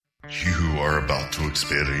You are about to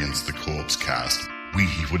experience the Corpse Cast. We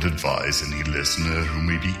would advise any listener who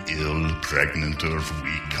may be ill, pregnant, or of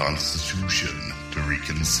weak constitution to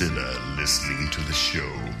reconsider listening to the show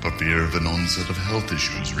for fear of an onset of health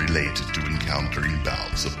issues related to encountering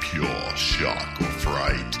bouts of pure shock or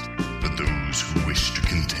fright. For those who wish to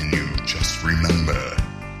continue, just remember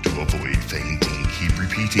to avoid fainting. Keep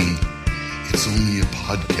repeating, it's only a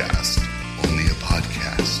podcast. Only a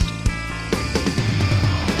podcast.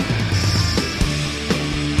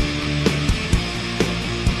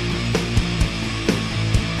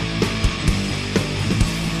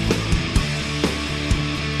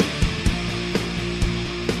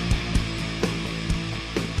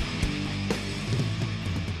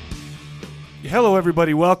 Hello,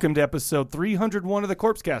 everybody. Welcome to episode 301 of the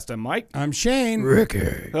Corpse Cast. I'm Mike. I'm Shane.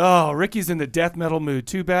 Ricky. Oh, Ricky's in the death metal mood.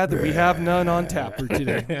 Too bad that we have none on tap for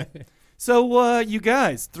today. So, you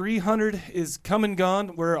guys, 300 is come and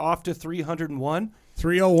gone. We're off to 301.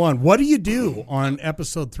 301. What do you do on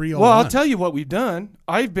episode 301? Well, I'll tell you what we've done.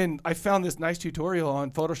 I found this nice tutorial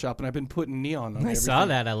on Photoshop, and I've been putting neon on everything. I saw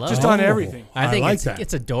that. I love Just it. on everything. I think like that.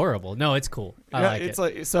 it's adorable. No, it's cool. I like it's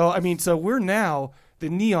it. So we're now the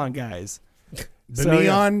neon guys. The So,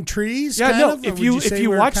 neon trees? Yeah, kind no, of? if Or would you- say if you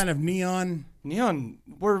we're watch- kind of neon. Neon,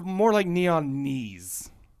 we're more like neon knees.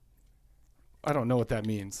 I don't know what that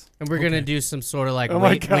means. And we're going to do some sort of like Oh my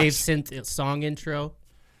wave gosh. synth song intro.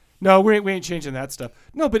 No, we ain't changing that stuff.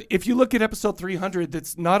 No, but if you look at episode 300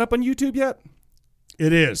 that's not up on YouTube yet.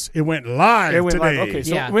 It is. It went live It went today. live. Okay,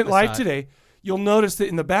 so Yeah, it went I live saw it. today. You'll notice that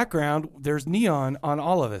in the background, there's neon on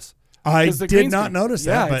all of us. I 'Cause the did green not screen. notice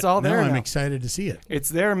Yeah, that, but it's all there I'm now. excited to see it. It's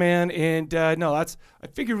there, man. And no, I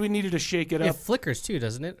figured we needed to shake it It up. flickers too,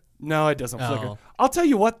 doesn't it? No, it doesn't flicker. Oh. I'll tell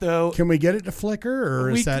you what, though. Can we get it to flicker, or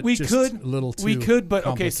is that just a little too We could, but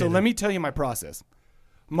okay, so complicated? let me tell you my process.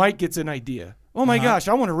 Mike gets an idea. Oh my gosh,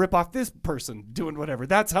 I want to rip off this person doing whatever.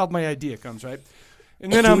 That's how my idea comes, right?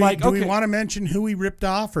 And then I'm like, do okay. we want to mention who we ripped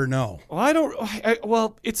off or no? Well, I don't.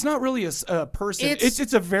 Well, it's not really a person.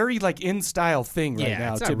 It's a very like in style thing right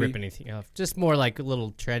now. it's to not be. ripping anything off. Just more like a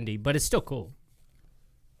little trendy, but it's still cool.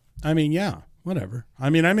 I mean, yeah, whatever. I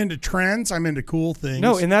mean, I'm into trends. I'm into cool things.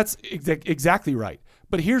 No, and that's exactly right.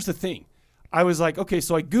 But here's the thing. I was like, okay,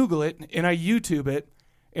 so I Google it and I YouTube it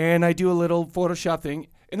and I do a little Photoshop thing,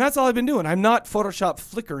 and that's all I've been doing. I'm not Photoshop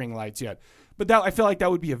flickering lights yet, but that I feel like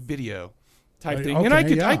that would be a video type thing, and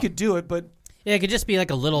okay, I yeah. could do it, but. Yeah, it could just be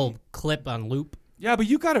like a little clip on loop. Yeah, but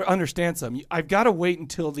you got to understand something. I've got to wait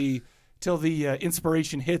until the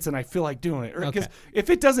inspiration hits and I feel like doing it. Because Okay.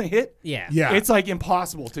 if it doesn't hit, Yeah. Yeah. it's like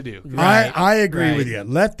impossible to do. Right. I agree Right. with you.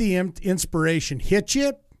 Let the inspiration hit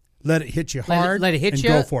you. Let it hit you hard. Let it hit and you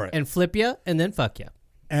go for it. and flip you and then fuck you.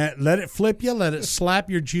 And let it flip you. Let it slap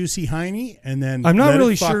your juicy hiney, and then I'm not let it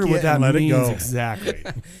really fuck sure you what that and let means it go. exactly.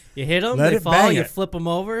 You hit them, Let they it fall, bang you it. flip them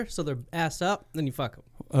over so they're ass up, then you fuck them.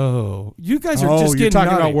 Oh, you guys are Oh, just you're getting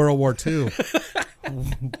talking nutty. about World War II.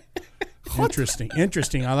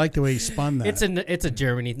 Interesting. I like the way you spun that. It's a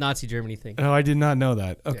Nazi Germany thing. Oh, I did not know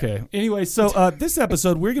that. Okay. Anyway, so this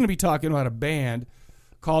episode we're going to be talking about a band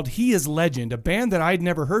called He Is Legend, a band that I'd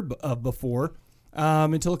never heard of before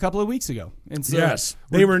until a couple of weeks ago. And so yes,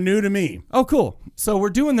 they were new to me. Oh, cool. So we're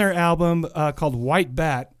doing their album called White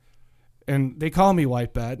Bat, and they call me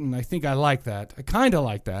White Bat, and I think I like that. I kind of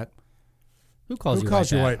like that. Who calls Who you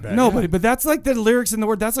calls you Bat? White Bat? Nobody, but that's like the lyrics in the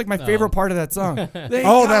word. That's like my favorite part of that song. They Oh,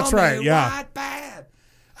 call that's me right, yeah. White Bat.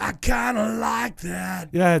 I kind of like that.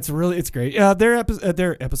 Yeah, it's great.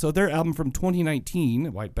 Their album from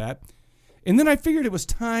 2019, White Bat, and then I figured it was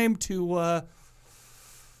time to.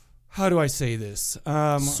 How do I say this?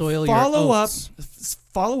 Soil your oats.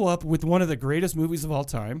 Follow up with one of the greatest movies of all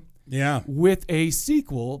time. Yeah. With a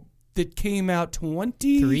sequel that came out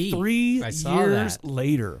 23 I saw years that.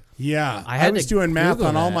 later. Yeah. I had was to doing math Google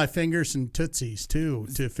on all that. my fingers and tootsies, too,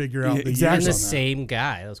 to figure out Yeah, the exactly. And years the on that. same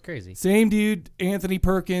guy. That was crazy. Same dude, Anthony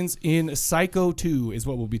Perkins in Psycho 2 is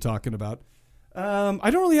what we'll be talking about. I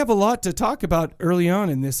don't really have a lot to talk about early on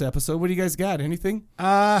in this episode. What do you guys got? Anything?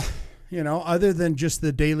 Other than just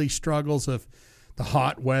the daily struggles of the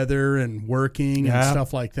hot weather and working and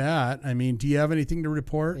stuff like that. I mean, do you have anything to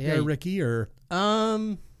report Yeah. there, Ricky? Or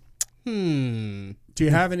Hmm. do you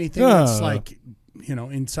have anything that's like,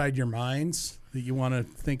 inside your minds that you want to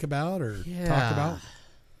think about or talk about?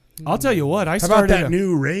 I'll tell you what. I How about started that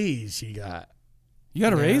new raise you got? You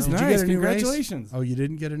got a raise? Did Nice. you get a new Congratulations. raise? Oh, you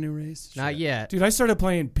didn't get a new raise? Not Shit. yet. Dude, I started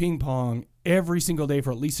playing ping pong every single day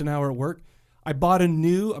for at least an hour at work. I bought a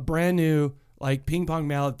brand new like ping pong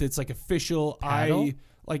mallet that's like official Paddle?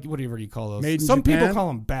 like whatever you call those. Made in Some people Japan? call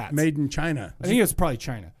them bats. Made in China. I think it's probably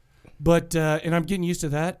China. But and I'm getting used to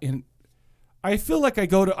that, and I feel like I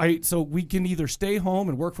go to so we can either stay home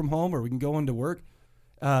and work from home, or we can go into work.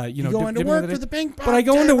 You go into work for the ping pong. But I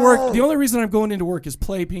go into work. The only reason I'm going into work is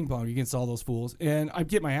play ping pong against all those fools, and I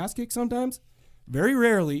get my ass kicked sometimes. Very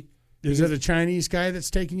rarely. Is it a Chinese guy that's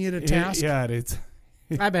taking you to task? Yeah, it's.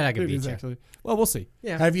 I bet I could It beat is you. actually. Well, we'll see.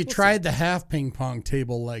 Yeah. Have you tried the half ping pong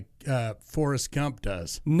table like Forrest Gump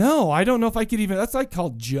does? No, I don't know if I could even. That's like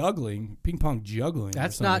called juggling, ping pong juggling.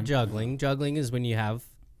 That's or not something. juggling. Juggling is when you have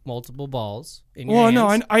multiple balls in your Well,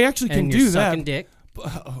 hands. no, I actually can and do you're that. sucking dick.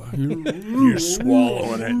 You're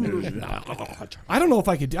swallowing it. I don't know if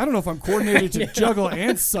I could. I don't know if I'm coordinated to juggle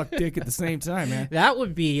and suck dick at the same time, man. That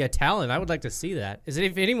would be a talent. I would like to see that.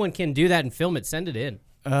 If anyone can do that and film it, send it in.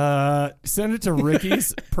 Send it to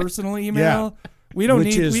Ricky's personal email. We don't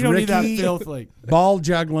Which need. is We don't need that Ricky- filth. Like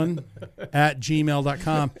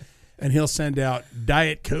balljuggling@gmail.com, and he'll send out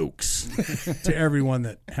Diet Cokes to everyone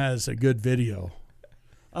that has a good video.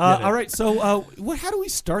 all right. So, how do we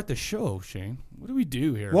start the show, Shane? What do we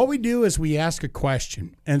do here? What we do is we ask a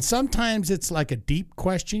question, and sometimes it's like a deep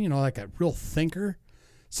question, like a real thinker.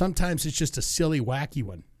 Sometimes it's just a silly, wacky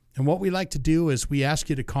one. And what we like to do is we ask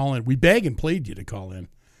you to call in. We beg and plead you to call in.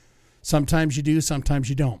 Sometimes you do, sometimes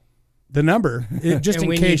you don't. The number, just And in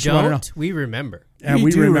when case you you want don't, to know. we remember. And we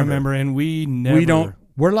do remember, and we never. We don't.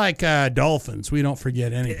 We're like dolphins. We don't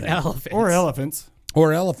forget anything. Elephants. Or elephants.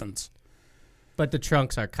 Or elephants. But the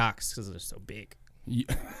trunks are cocks because they're so big.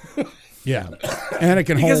 Yeah. And it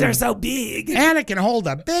can Because hold. they're so big. And it can hold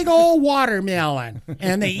a big old watermelon.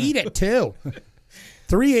 And they eat it too.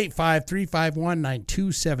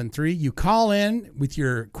 385-351-9273. You call in with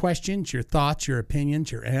your questions, your thoughts, your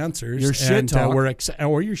opinions, your answers. Your shit talk. Or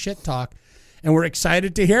your shit talk. And we're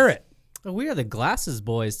excited to hear it. Oh, we are the glasses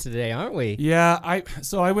boys today, aren't we? Yeah, I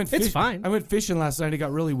went. It's fine. I went fishing last night. It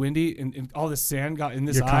got really windy, and all the sand got in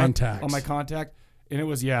this Your eye contacts. on my contact, and it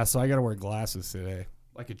was So I got to wear glasses today,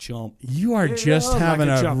 like a chump. You are just like having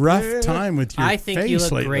a a chump. rough Yeah. time with your I think face you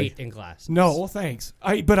look lately. great in glasses. No, well, thanks.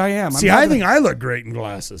 But I am. See, I think I look great in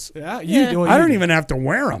glasses. Yeah, you do. I don't even have to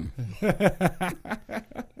wear them.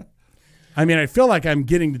 I mean, I feel like I'm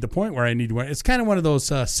getting to the point where I need to wear. It's kind of one of those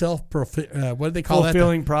what do they call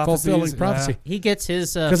Fulfilling that? prophecies. Fulfilling prophecy. He gets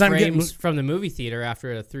his 'Cause I'm getting- frames from the movie theater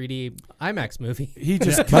after a 3D IMAX movie. He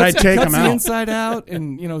just But I cuts, take cuts them the out. inside out,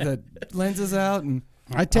 and the lenses out, and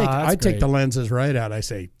I take that's the great. lenses right out. I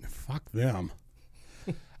say, fuck them.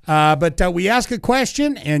 But we ask a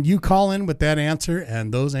question, and you call in with that answer,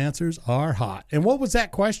 and those answers are hot. And what was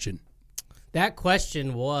that question? That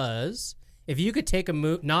question was, if you could take a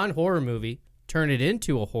non-horror movie, turn it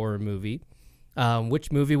into a horror movie,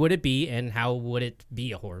 which movie would it be, and how would it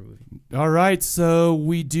be a horror movie? All right, so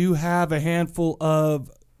we do have a handful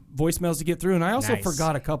of voicemails to get through, and I also Nice.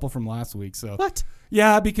 forgot a couple from last week. So What?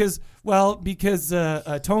 Yeah, because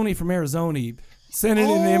Tony from Arizona sent in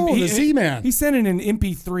an Oh, the Z-Man. He sent in an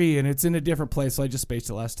MP3, and it's in a different place, so I just spaced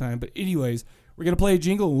it last time. But anyways, we're gonna play a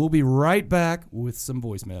jingle, and we'll be right back with some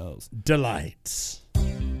voicemails. Delights.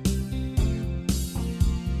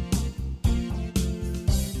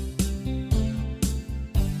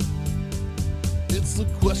 It's the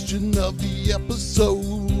question of the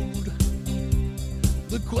episode.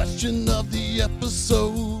 The question of the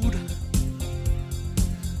episode.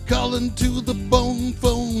 Calling to the bone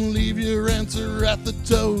phone, leave your answer at the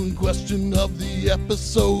tone. Question of the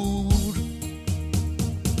episode.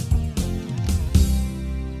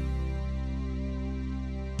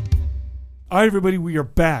 All right, everybody, we are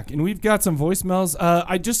back, and we've got some voicemails.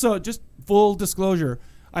 I just full disclosure,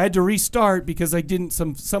 I had to restart because I didn't.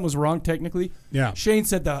 Something was wrong technically. Yeah. Shane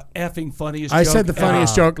said the effing funniest. I joke said the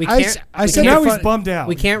funniest ever. joke. We I can't- said Now the he's fun- bummed out.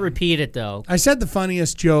 We can't repeat it, though. I said the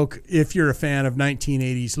funniest joke if you're a fan of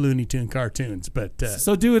 1980s Looney Tune cartoons. But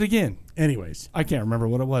So do it again. anyways, I can't remember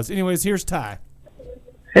what it was. Anyways, here's Ty.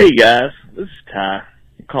 Hey guys, this is Ty.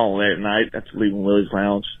 I'm calling late at night. That's leaving Willie's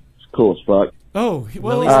Lounge. It's cool as fuck. Oh,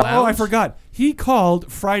 well, Willie's I Lounge? forgot. He called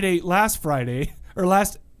last Friday, or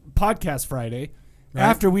last podcast Friday,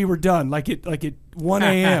 after we were done, like at 1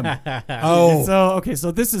 a.m. oh, So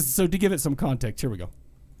to give it some context, here we go.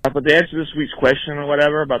 But to answer this week's question or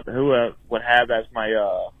whatever about who would have as my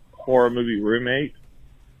horror movie roommate,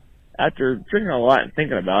 after drinking a lot and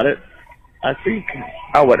thinking about it, I think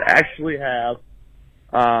I would actually have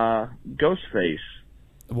Ghostface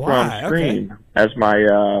Why? from Scream as my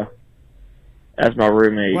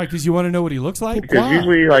roommate. Why? Because you want to know what he looks like? Because Why?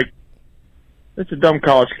 usually, it's a dumb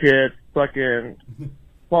college kid, fucking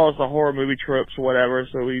follows the horror movie tropes or whatever,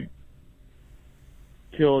 so we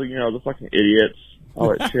kill, the fucking idiots,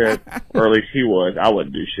 all that shit. Or at least he would. I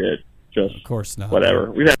wouldn't do shit. Just Of course not.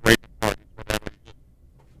 whatever. We'd have race parties, whatever.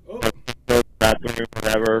 Go to the bathroom,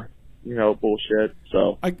 whatever. bullshit.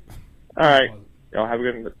 So, I all right, y'all have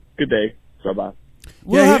a good day. So bye.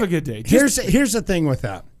 we'll Yeah, have a good day. Just- Here's the thing with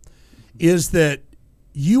that, is that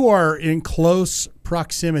you are in close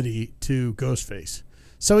proximity to Ghostface,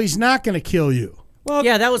 so he's not going to kill you. well,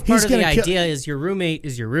 Yeah, that was part He's of the gonna kill- idea. Is your roommate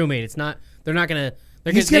is your roommate? It's not. They're not gonna.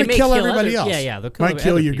 They're He's they going to may kill everybody other- else. Yeah, they'll kill Might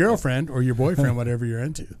kill other your people. girlfriend or your boyfriend, whatever you're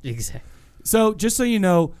into. Exactly. So just so you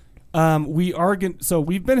know, we are so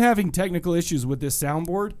we've been having technical issues with this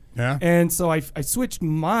soundboard. Yeah. And so I switched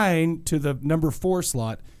mine to the number 4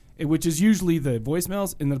 slot, which is usually the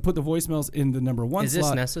voicemails, and then put the voicemails in the number 1 Is this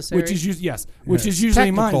slot. necessary? Which is usually which Yeah, is usually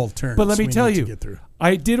technical mine. terms But let me we tell need to you, get through.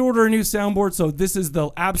 I did order a new soundboard, so this is the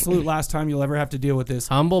absolute last time you'll ever have to deal with this.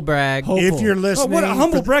 Humble brag. Hopeful. If you're Oh, what a listening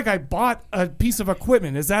humble for- brag! I bought a piece of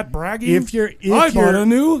equipment. Is that bragging? If you're- I if bought you're- a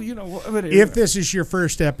new, If this is your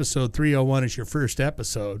first episode, 301 is your first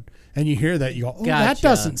episode, and you hear that, you go, "Oh, that Gotcha.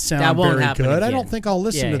 doesn't sound That won't very happen good. I again. don't think I'll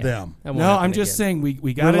listen Yeah, to yeah. them." That won't No, happen I'm just again. saying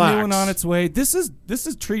we got a Relax. new one on its way. This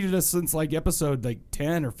has treated us since like episode like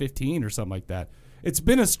 10 or 15 or something like that. It's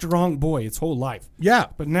been a strong boy its whole life. Yeah.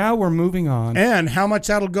 But now we're moving on. And how much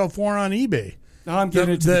that'll go for on eBay? Now I'm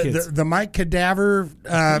giving it to the kids. The Mike Cadaver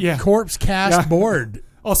Yeah. Corpse Cast Yeah. board.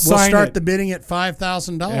 I'll We'll sign start it. the bidding at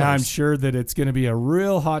 $5,000. Yeah, I'm sure that it's going to be a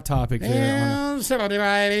real hot topic there.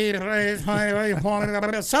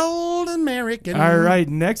 Sold American. All right,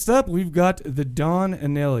 next up we've got the Don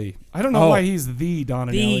Anelli. I don't know Oh. why he's the Don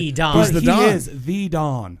Anelli. The Don. but He's the he Don. is the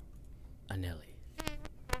Don. Anelli.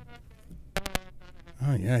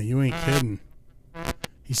 Oh yeah, you ain't kidding.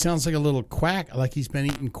 He sounds like a little quack, like he's been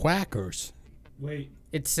eating quackers. Wait.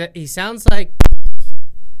 He sounds like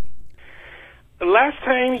The last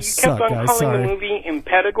time you Suck, kept on guys, calling sorry. the movie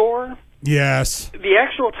Impetigore. Yes. The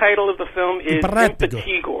actual title of the film is Impetigore.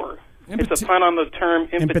 Impetigore. Impeti- It's a pun on the term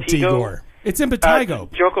impetigo. Impetigore. It's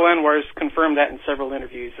Impetigo. Joko Anwar's confirmed that in several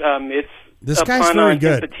interviews. It's This a guy's pun very on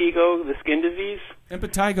good. impetigo, the skin disease.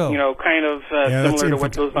 Impetigo. You know, kind of Yeah, that's similar to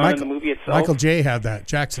what goes on in the movie itself. Michael J. had that.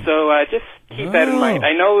 Jackson. So just keep that in mind. Oh.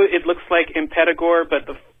 I know it looks like Impetigore, but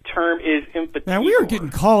the term is impetigo. Man, we are getting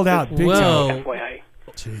called out big Whoa. time. FYI.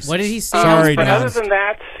 Jesus. what did he say? Sorry, But Don. other than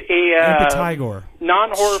that, a Impetigo.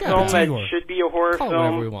 non-horror Shut film up. that should be a horror Call it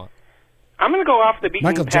whatever we film. want. I'm going to go off the beaten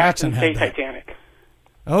Michael path Jackson and had say that. Titanic.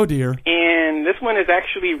 Oh dear. And this one is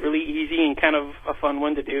actually really easy and kind of a fun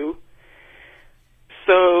one to do.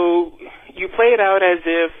 So you play it out as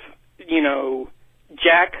if,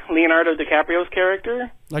 Jack, Leonardo DiCaprio's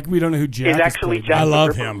character, Like we don't know who Jack is is actually played Jack by. I the love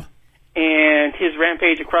Ripper. him. And his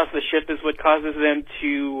rampage across the ship is what causes them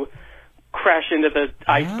to crash into the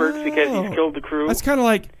icebergs because Oh. he's killed the crew. That's kind of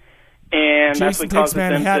like And that's Jason what causes Takes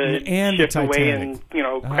them Manhattan to and the shift away Titanic. and,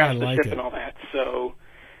 I crash the like ship it. and all that. So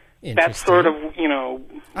that's Interesting. sort of,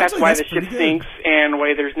 that's Actually, why that's the ship pretty good. sinks and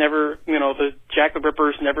why there's never, the Jack the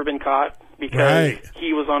Ripper's never been caught because Right.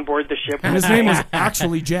 he was on board the ship. and his name was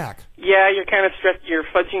actually Jack. Yeah, you're kind of you're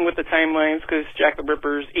fudging with the timelines because Jack the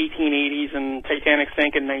Ripper's 1880s and Titanic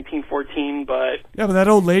sank in 1914, but Yeah, but that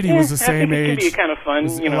old lady was the I same think it age. can be kind of fun,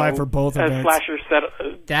 was alive for both a events. slasher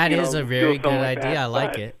set. That is a very do film good like idea. that, I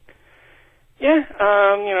like but, it. Yeah,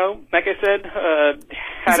 like I said,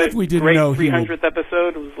 had As if a we didn't great know he would 300th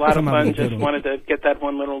episode. It was a lot of come out fun. with a good Just one. wanted to get that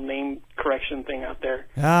one little name correction thing out there.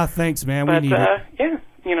 Ah, thanks, man. But we need it.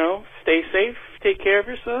 yeah, stay safe, take care of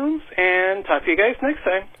yourselves, and talk to you guys next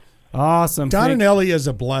time. Awesome. Don Thank- Anelli is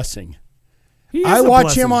a blessing. He is I a watch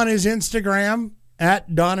blessing. him on his Instagram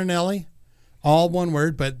at Don Anelli, all one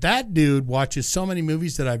word. But that dude watches so many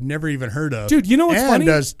movies that I've never even heard of. Dude, you know what's and funny?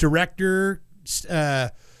 does director,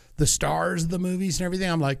 the stars of the movies and everything.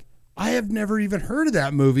 I'm like, I have never even heard of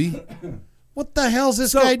that movie. What the hell's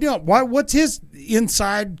this guy doing? What's his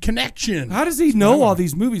inside connection? How does he know all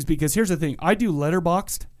these movies? Because here's the thing. I do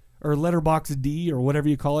Letterboxd or Letterboxd or whatever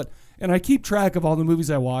you call it. And I keep track of all the movies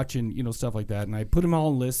I watch and, stuff like that. And I put them all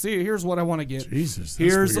in lists. See, here's what I want to get. Jesus, that's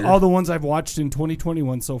Here's weird. all the ones I've watched in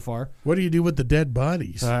 2021 so far. What do you do with the dead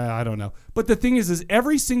bodies? I don't know. But the thing is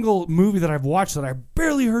every single movie that I've watched that I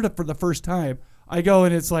barely heard of for the first time, I go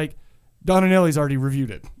and it's like, Don Anelli's already reviewed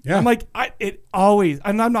it. Yeah. I'm like,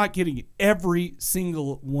 and I'm not kidding you, every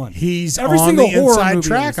single one. He's every on single the horror inside movie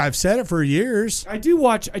track. is. I've said it for years. I do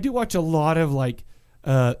watch a lot of like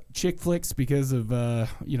chick flicks because of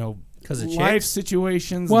Because of life chicks?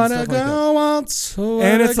 situations What and a stuff like that. girl wants, what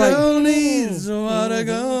And a it's like- girl needs, what a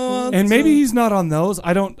girl wants. And maybe he's not on those.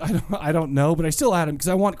 I don't know, but I still add him because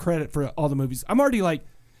I want credit for all the movies. I'm already like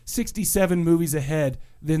 67 movies ahead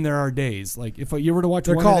than there are days. Like if you were to watch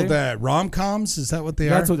They're one called a day, rom-coms. Is that what they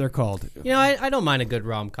that's are? what they're called. I don't mind a good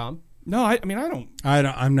rom com. No, I mean I don't.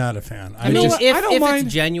 I'm not a fan. I mean, what? if I don't mind-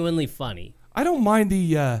 it's genuinely funny. I don't mind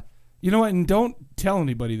the You know what? And don't tell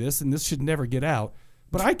anybody this, and this should never get out.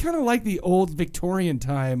 But I kind of like the old Victorian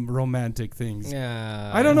time romantic things.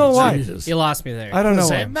 I don't know why. Jesus. You lost me there. I don't know.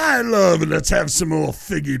 Say, why. my love, let's have some more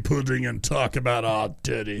figgy pudding and talk about our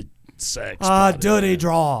dirty sex. Dirty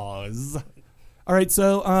draws. All right,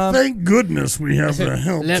 so Thank goodness we have the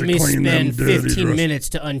help Let to me clean them spend dirty 15 drawers. minutes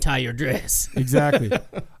to untie your dress. exactly.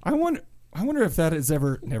 I wonder if that is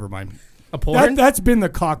ever. Never mind. A porn? That's been the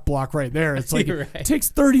cock block right there. It's like You're it right. takes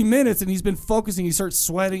 30 minutes, and he's been focusing. He starts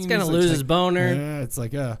sweating. He's gonna like- lose it's his like, boner. Yeah, it's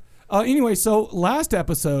like Anyway, so last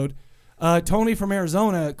episode, Tony from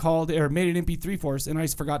Arizona called or made an MP3 for us, and I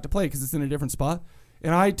forgot to play because it's in a different spot.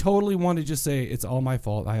 And I totally wanted to just say it's all my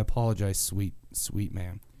fault. I apologize, sweet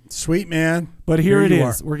man. Sweet man. But here it you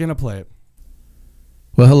is. We're gonna play it.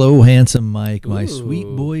 Well, hello, handsome Mike, my Ooh. sweet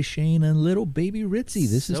boy Shane, and little baby Ritzy.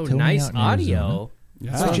 This is So Tony nice out in Arizona. audio.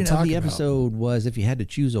 Yeah. That's what I'm Question of talking the about. episode was, if you had to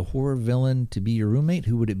choose a horror villain to be your roommate,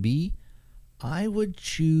 who would it be? I would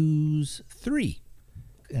choose 3.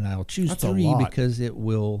 And I'll choose That's a 3 lot. because it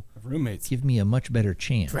will Roommates. give me a much better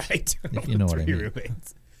chance. Right. If you know what I 3 mean.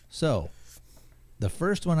 roommates. So, the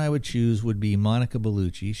first one I would choose would be Monica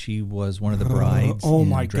Bellucci. She was one of the brides. Oh in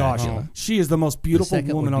my gosh, Dracula. she is the most beautiful the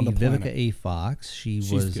second woman would on the be planet. Vivica A. Fox. She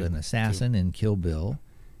was good, an assassin in Kill Bill.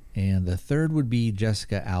 And the third would be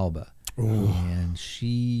Jessica Alba. And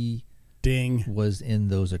she Ding. was in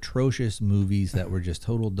those atrocious movies that were just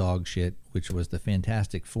total dog shit, which was the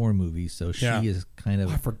Fantastic Four movies. So she Yeah. is kind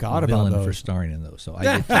of I forgot a about villain those. for starring in those. So I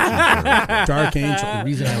get to choose her. Dark Angel. The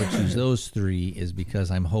reason I would choose those 3 is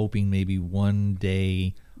because I'm hoping maybe one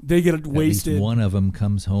day They get at wasted. least one of them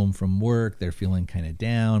comes home from work. They're feeling kind of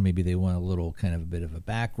down. Maybe they want a little kind of a bit of a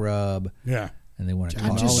back rub, Yeah. and they want to I'm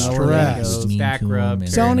talk just about stressed. things that's mean Back to rub, them,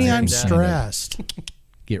 and Tony, I I'm can kind of stressed.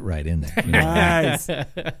 Get right in there. you know. Nice.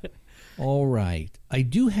 All right, I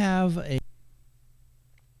do have a.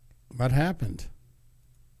 What happened?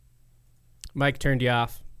 Mike turned you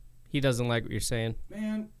off. He doesn't like what you're saying.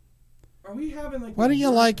 Man, are we having like? Why don't you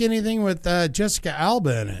like anything with Jessica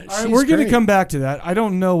Alba in it? All right, She's we're going to great. come back to that. I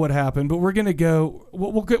don't know what happened, but we're going to go.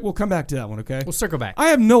 We'll come back to that one. Okay. We'll circle back. I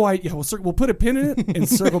have no idea. We'll put a pin in it and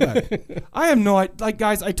circle back. I have no idea. Like,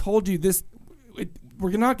 guys, I told you this.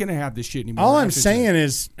 We're not going to have this shit anymore. All I'm after saying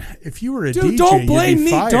is, if you were a dude, DJ, don't you'd blame be me.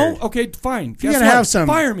 fired. Don't. Okay, fine. You're Guess gonna what? have some-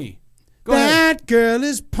 Fire me. Go ahead. That girl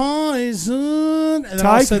is poison. And then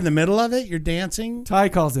all of Ty- a sudden, in the middle of it, you're dancing. Ty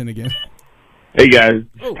calls in again. Hey guys,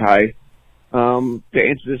 Ty. To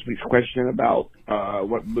answer this week's question about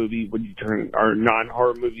what movie would you turn, or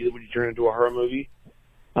non-horror movie would you turn into a horror movie,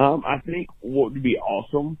 I think what would be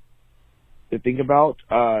awesome to think about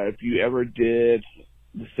if you ever did,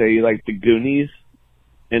 say, like the Goonies,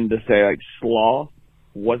 and to say like Sloth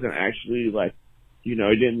wasn't actually like, he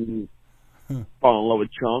didn't fall in love with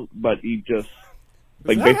Chunk, but he just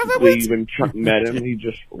like that how that basically went? when Chunk met him, he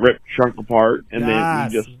just ripped Chunk apart, and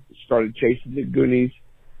Yes. then he just started chasing the Goonies.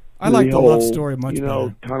 I like the whole, love story much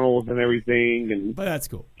better, tunnels and everything, and but that's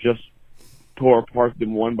cool. just tore apart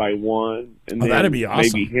them one by one. And Oh, then that'd be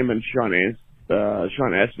awesome. maybe him and Sean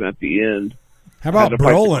Astin at the end How had about to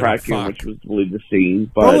fight the Brolin? Kraken, Fuck. which was really the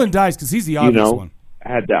scene. But Brolin dies because he's the obvious know, one.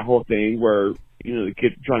 had that whole thing where the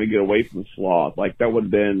kid trying to get away from Sloth, like that would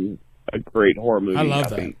have been a great horror movie. I love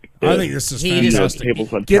that. think. I think this is He fantastic.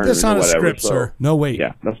 tables would Get turn this or on a whatever, script, so, sir. No, wait.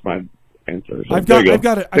 Yeah, that's my answer. So I've there got you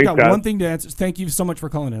go. Thanks, guys. one thing to answer. Thank you so much for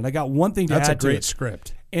calling in. I got one thing to That's a add to great it.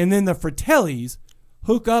 script. And then the Fratellis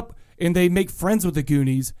hook up and they make friends with the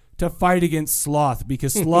Goonies to fight against Sloth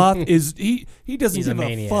because Sloth is he doesn't He's a give a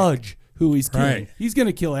maniac. fudge who he's killing. Right. He's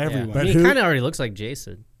gonna kill Yeah. everyone. But he who- kind of already looks like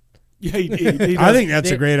Jason. Yeah, he does. I think that's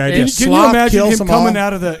a great idea. Can you Sloth imagine kills him them coming all,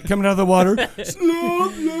 out of the water?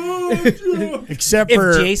 Sloth, Sloth. except If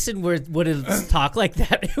for Jason would have talked like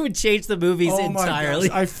that, it would change the movies Oh my entirely.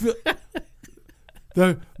 gosh, I feel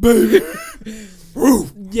the baby.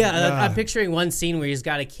 Yeah, I'm picturing one scene where he's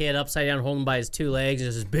got a kid upside down holding by his 2 legs, and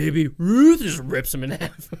his baby Ruth just rips him in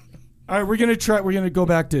half. All right, we're gonna go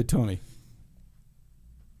back to Tony.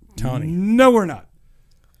 Tony. No, we're not.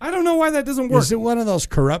 I don't know why that doesn't work. Is it one of those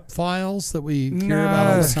corrupt files that we hear Nah. about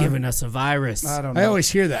all the It's time? giving us a virus. I don't I know. always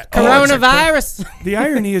hear that. Coronavirus. The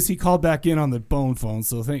irony is he called back in on the bone phone,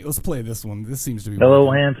 so let's play this one. This seems to be Hello,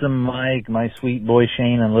 working. handsome Mike, my sweet boy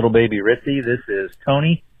Shane, and little baby Ritzy. This is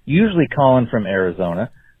Tony, usually calling from Arizona,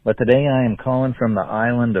 but today I am calling from the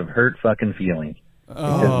island of hurt fucking feelings.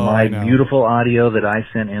 Because I my know. beautiful audio that I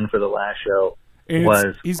sent in for the last show And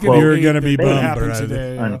was, he's quote, gonna You're hate gonna be that bummed, happened brother.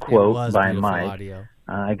 today. It unquote, was by beautiful Mike. audio.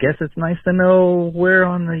 I guess it's nice to know where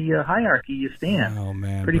on the hierarchy you stand. Oh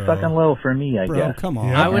man, Pretty bro. fucking low for me, I Bro, guess. come on.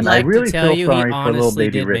 Yeah. I would And like I really to tell feel you he sorry for little honestly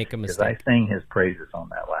baby did Rich make a because I mistake. sang his praises on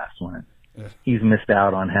that last one. he's missed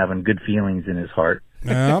out on having good feelings in his heart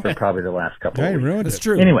Yep. for probably the last couple Yeah, of you weeks. ruined That's it.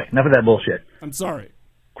 true. Anyway, enough of that bullshit. I'm sorry.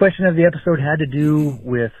 Question of the episode had to do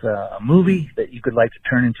with a movie that you could like to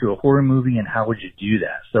turn into a horror movie, and how would you do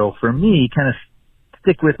that? So for me, kind of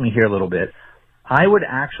stick with me here a little bit. I would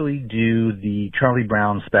actually do the Charlie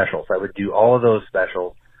Brown specials. I would do all of those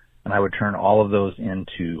specials, and I would turn all of those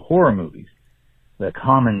into horror movies. The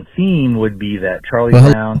common theme would be that Charlie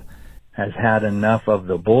Brown has had enough of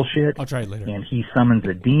the bullshit, I'll try it later. and he summons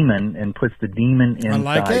a demon and puts the demon I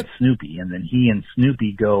like inside it. Snoopy, and then he and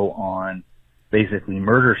Snoopy go on basically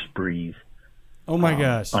murder sprees Oh my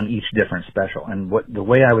gosh. on each different special. And the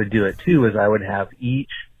way I would do it too is I would have each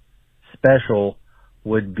special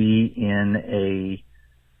would be in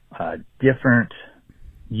a different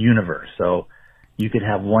universe. So you could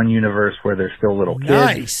have one universe where they're still little kids.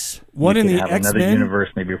 Nice. One You in could the have another X-Men. universe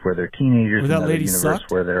maybe where they're teenagers, Where that another lady universe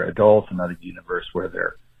sucked? where they're adults, another universe where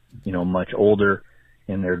they're, much older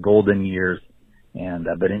in their golden years. And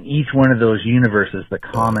but in each one of those universes, the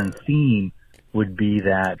common theme would be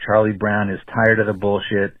that Charlie Brown is tired of the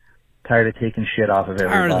bullshit, tired of taking shit off of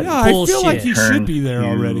everybody. Yeah, I feel Bullshit. like he should turns be there to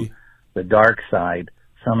already. The dark side,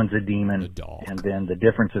 summons a demon, The dog. and then the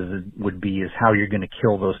differences would be is how you're going to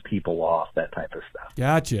kill those people off, that type of stuff.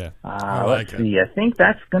 Gotcha. Let's see. I think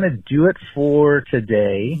that's going to do it for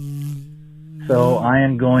today. So I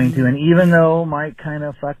am going to, and even though Mike kind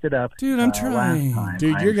of fucked it up, Dude, I'm trying. last time,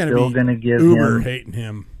 Dude, you're I'm going still to going to be give uber him, hating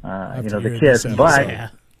him. after the hearing kiss, this but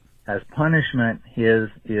episode. as punishment, his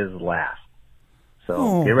is last. So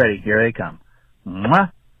Oh. get ready. Here they come.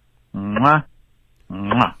 Mwah, mwah,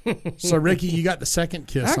 mwah. So, Ricky, you got the second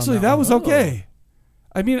kiss. Actually, on that that was one. okay.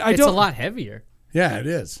 I mean, I It's don't. a lot heavier. Yeah, it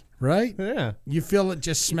is. Right? Yeah. You feel it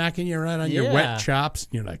just smacking you right on your Yeah. wet chops.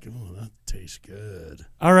 And you're like, oh, that tastes good.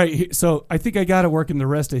 All right, so I think I got to work in the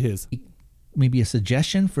rest of his. Maybe a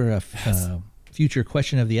suggestion for a future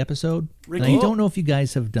question of the episode. And Ricky? I don't know if you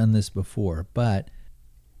guys have done this before, but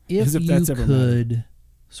if As if you that's ever could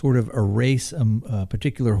sort of erase a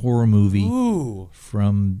particular horror movie Ooh.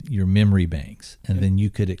 from your memory banks, and then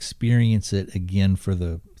you could experience it again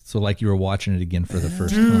so like you were watching it again for the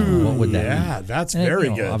first time. What would that be? Yeah, that's And, very you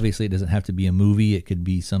know, good. Obviously, it doesn't have to be a movie. It could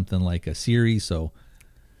be something like a series. So,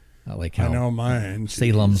 like I how know mine.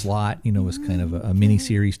 Salem's Lot, was kind of a mini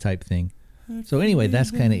series type thing. So anyway,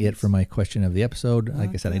 that's kind of it for my question of the episode. Like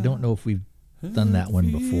I said, I don't know if we've done that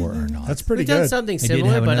one before or not. That's pretty We've done good. something I did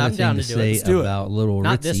similar, have but another I'm thing down to to do say it. do it. about Little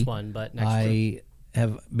Not Ritzy. this one, but next one. I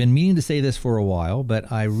have been meaning to say this for a while,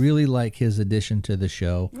 but I really like his addition to the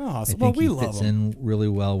show. Oh, I so- think well, we he love fits him. in really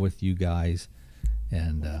well with you guys,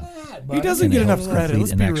 and He doesn't kinda get enough helps credit. complete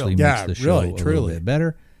Let's and be actually real. makes Yeah, the show really, a little truly. bit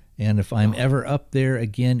better. And if I'm ever up there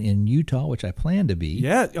again in Utah, which I plan to be,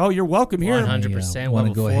 Yeah. Oh, you're welcome here. 100%. want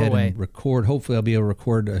to We'll go have a ahead four-way. and record. Hopefully, I'll be able to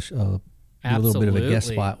record do a little bit of a guest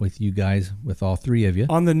Absolutely. spot with you guys, with all three of you.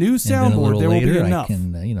 On the new And then a soundboard, little there will later, be I enough.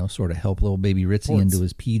 can, sort of help little baby Ritzy Ports. into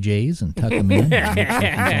his PJs and tuck him in and make sure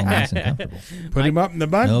he's all nice and comfortable. Put him up in the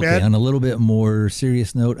bunk Okay, bed. on a little bit more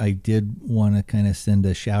serious note, I did want to kind of send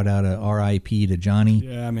a shout out, a RIP to Johnny.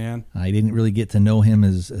 Yeah, man. I didn't really get to know him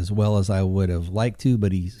as well as I would have liked to,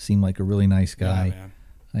 but he seemed like a really nice guy. Yeah, man.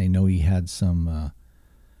 I know he had some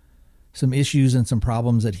issues and some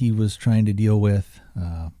problems that he was trying to deal with,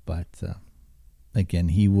 but again,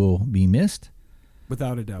 he will be missed.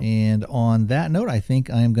 Without a doubt. And on that note, I think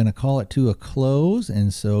I'm going to call it to a close.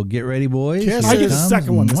 And so get ready, boys. Kisses. Here I it get the comes.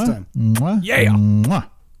 second one this Mwah, time. mwah, Yeah. mwah.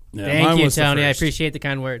 Yeah, Thank mine you, was the Tony. I first. appreciate the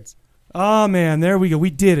kind words. Oh, man. There we go. We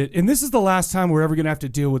did it. And this is the last time we're ever going to have to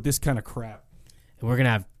deal with this kind of crap. And we're going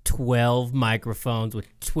to have 12 microphones with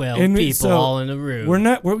 12 And people so all in the room.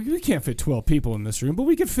 We can't fit 12 people in this room, but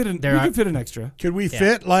we could fit There are- could fit an extra. Could we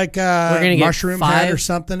fit like a We're gonna get Mushroom Head 5 or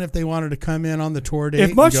something if they wanted to come in on the tour date? If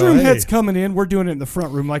and go, Mushroom hey, Head's coming in, we're doing it in the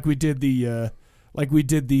front room like we did the what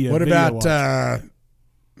video about watch.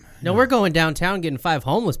 No, we're going downtown getting 5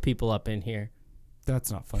 homeless people up in here.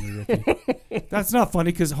 That's not funny, Ricky. That's not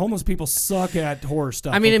funny because homeless people suck at horror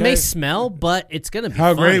stuff. I mean, it okay? may smell, but it's going to be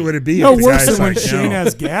how funny. great would it be? No if the worse guys than when like, Shane no.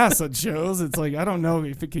 has gas on shows. It's like I don't know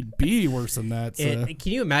if it could be worse than that. So.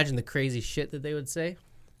 Can you imagine the crazy shit that they would say?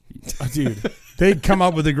 Dude, They'd come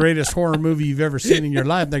up with the greatest horror movie you've ever seen in your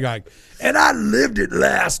life. They're like, and I lived it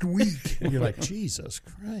last week. And you're like, Jesus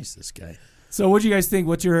Christ, this guy. so what do you guys think?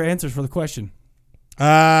 What's your answers for the question?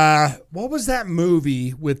 What was that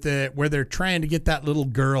movie with where they're trying to get that little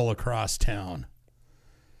girl across town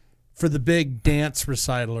for the big dance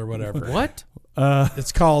recital or whatever? What?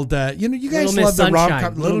 It's called, you guys Little Miss love the rom Sunshine.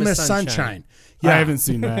 com, Little Miss Sunshine. I haven't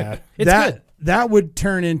seen that. It's that good. that would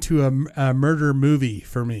turn into a murder movie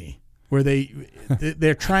for me, where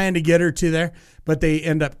they're trying to get her to there. but they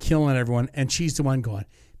end up killing everyone, and she's the one going,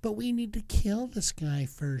 but we need to kill this guy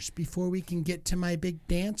first before we can get to my big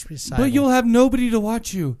dance recital. But you'll have nobody to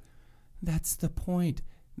watch you. That's the point.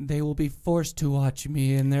 They will be forced to watch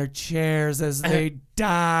me in their chairs as they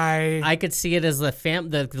die. I could see it as the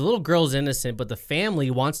little girl's innocent, but the family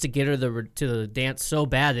wants to get her to the dance so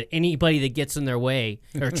bad that anybody that gets in their way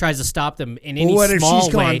or tries to stop them in any what if small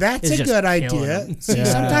she's going, way that's is a just good killing idea. them. See,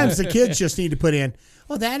 sometimes the kids just need to put in,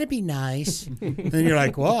 oh, that'd be nice. And you're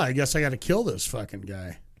like, well, I guess I got to kill this fucking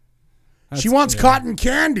guy. She wants cotton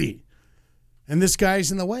candy. And this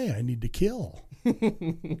guy's in the way. I need to kill.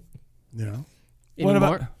 You know? What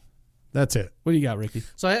about? That's it. What do you got, Ricky?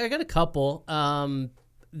 So I got a couple.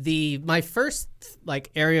 My first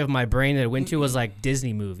area of my brain that I went to was like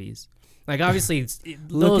Disney movies. Like obviously,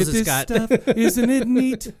 Look those at this got stuff. Isn't it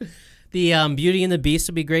neat? the Beauty and the Beast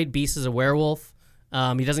would be great. Beast is a werewolf.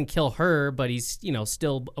 He doesn't kill her, but he's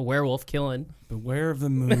still a werewolf killing. Beware of the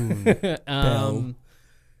moon.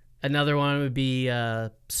 Another one would be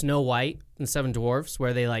Snow White and Seven Dwarfs,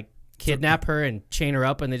 where they like kidnap her and chain her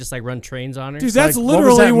up, and they just like run trains on her. Dude, that's like, what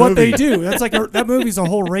was literally that what they movie? do. That's like that movie's a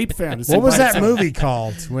whole rape fantasy. What was by that itself. movie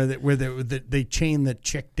called where they chain the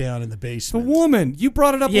chick down in the The basement? woman. You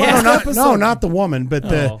brought it up Yeah. last No, episode. not the woman, but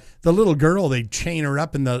Oh. the little girl. They chain her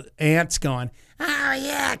up, and the aunt's going, oh,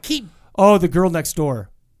 yeah, keep. Oh, The Girl Next Door.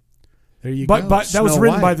 There you go. But that was Snow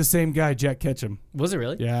written by White. the same guy, Jack Ketchum. Was it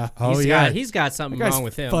really? Yeah. Oh, He's got something That guy's wrong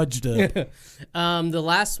with him. fudged up. The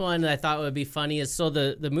last one that I thought would be funny is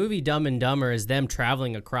the movie Dumb and Dumber is them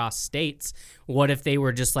traveling across states. What if they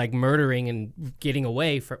were just like murdering and getting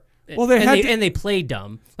away from? Well, they play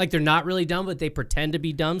dumb, like they're not really dumb, but they pretend to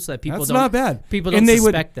be dumb so that people That's don't. not bad. People don't and they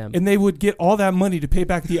suspect would, them. And they would get all that money to pay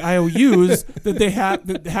back the IOUs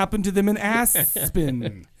that happened to them in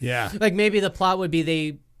Aspen. Yeah. Like maybe the plot would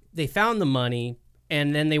be they found the money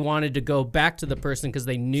and then they wanted to go back to the person because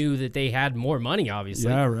they knew that they had more money, obviously.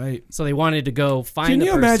 Yeah, right. So they wanted to go find. Can the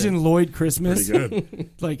you person. imagine Lloyd Christmas? Pretty good.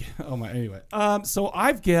 Like, oh my. Anyway, so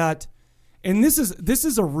I've got, and this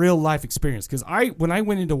is a real life experience because when I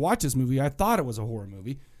went in to watch this movie, I thought it was a horror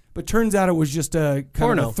movie, but turns out it was just a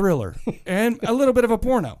kind of a thriller and a little bit of a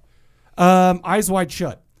porno. Eyes Wide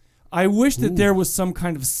Shut. I wish that there was some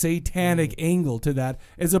kind of satanic angle to that,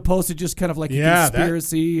 as opposed to just kind of like a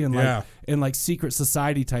conspiracy and like secret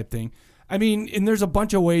society type thing. I mean, and there's a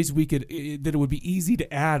bunch of ways that it would be easy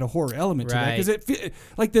to add a horror element to that because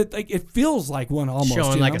it feels like one almost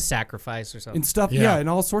showing like a sacrifice or something and stuff. Yeah, and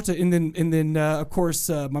all sorts of. And then of course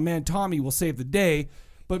my man Tommy will save the day,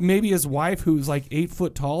 but maybe his wife who's like 8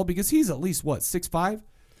 foot tall because he's at least 6'5".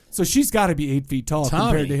 So she's got to be 8 feet tall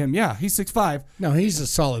compared to him. Yeah, he's 6'5". No, he's a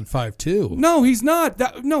solid 5'2". No, he's not.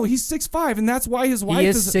 He's 6'5", and that's why his wife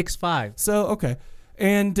is 6'5". So okay,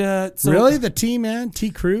 and so really the T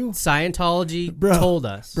Crew Scientology told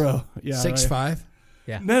us, bro. Yeah, 6'5". Right.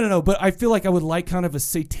 Yeah. No. But I feel like I would like kind of a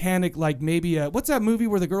satanic, like maybe what's that movie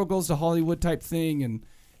where the girl goes to Hollywood type thing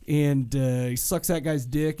and he sucks that guy's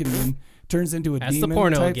dick and then turns into a That's demon the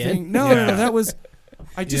porno type again. thing. No, that was.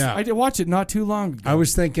 I did watch it not too long ago. I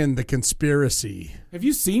was thinking The Conspiracy. Have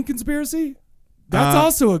you seen Conspiracy? That's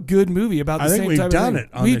also a good movie about the same type of thing. I think we've done it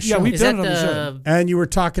on the show. Yeah, we've Is done it that on the show. And you were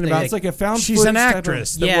talking about It's like a found she's an footage type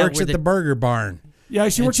actress of- that Yeah, works where at the- the Burger Barn. Yeah,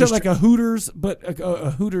 she And works she's at like a Hooters, but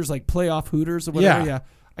a Hooters like playoff Hooters or whatever. Yeah.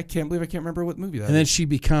 I can't believe I can't remember what movie that And then is. she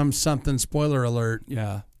becomes something, spoiler alert.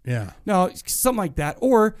 Yeah. Yeah. No, something like that.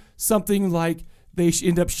 Or something like they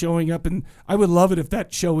end up showing up, and I would love it if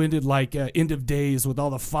that show ended like End of Days with all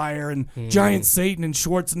the fire and giant Satan and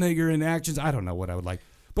Schwarzenegger and actions. I don't know what I would like.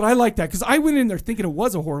 But I like that because I went in there thinking it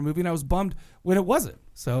was a horror movie, and I was bummed when it wasn't.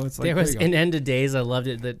 So it's like there was you go. an End of Days. I loved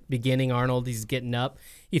it. The beginning, Arnold, he's getting up.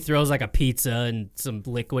 He throws like a pizza and some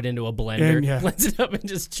liquid into a blender, blends it up, and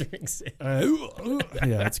just drinks it.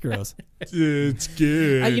 Yeah, it's gross. It's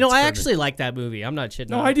good. I actually like that movie. I'm not shitting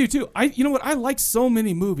No, on I it. do too. You know what? I like so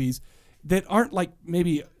many movies that aren't like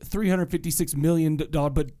maybe $356 million,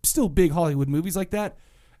 but still big Hollywood movies like that.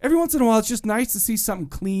 Every once in a while, it's just nice to see something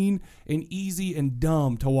clean and easy and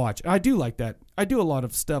dumb to watch. I do like that. I do a lot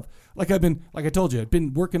of stuff. Like I told you, I've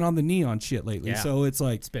been working on the Neon shit lately. Yeah. So it's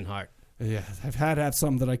like, It's been hard. yeah, I've had to have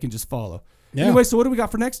something that I can just follow. Yeah. Anyway, so what do we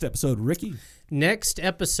got for next episode, Ricky? Next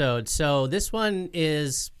episode. So this one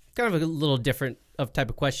is kind of a little different of type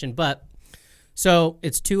of question, but so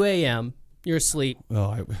it's 2 a.m. You're asleep.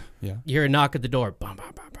 Oh, yeah. You hear a knock at the door. Bum,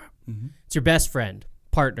 bum, bum, bum. It's your best friend,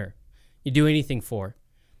 partner. You do anything for.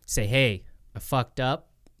 Say, hey, I fucked up.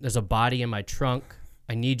 There's a body in my trunk.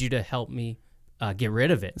 I need you to help me get rid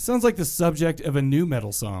of it. It sounds like the subject of a new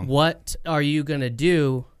metal song. What are you going to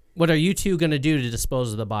do What are you two going to do to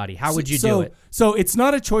dispose of the body? How would you do it? So it's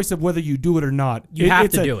not a choice of whether you do it or not. You have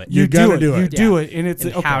to do it. You gotta do do it. it. You do it, and it's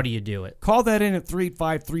And okay. how do you do it? Call that in at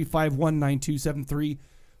 385-351-9273.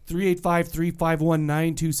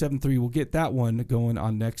 385-351-9273. We'll get that one going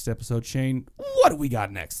on next episode. Shane, what do we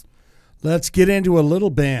got next? Let's get into a little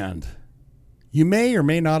band you may or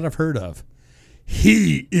may not have heard of.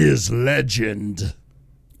 He is Legend.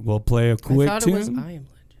 We'll play a quick I thought tune. it was I Am Legend.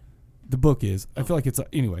 The book is. I feel like it's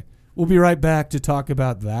anyway. We'll be right back to talk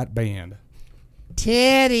about that band.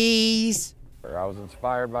 Titties. I was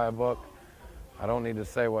inspired by a book. I don't need to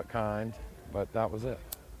say what kind, but that was it.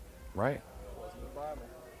 Right?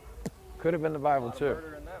 Could have been the Bible too.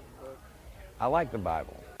 I like the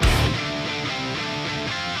Bible.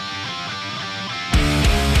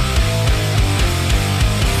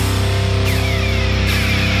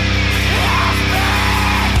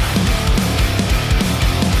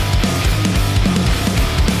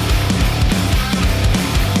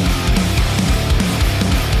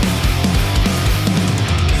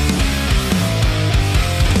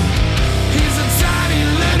 He's a tiny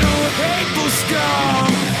little hateful scum,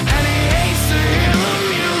 and he hates to hear the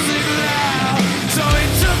music loud. So he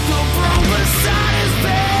took the broom beside his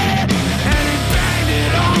bed, and he banged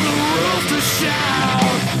it on the roof to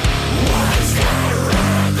shout. What's that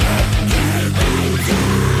record keeping to?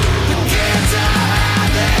 The kids are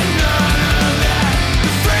having none of that.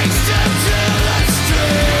 The freaks took to the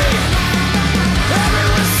street.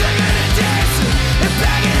 Everyone's singing and dancing and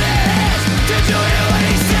banging their heads. Did you hear what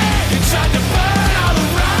he said? He tried to burn all the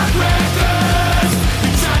rock records.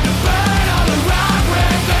 He tried to burn all the rock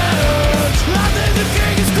records. I think the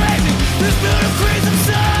king is crazy. This little crazy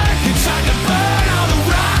absurd. He tried to burn all the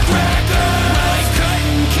rock records. Well, he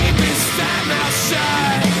couldn't keep his fat mouth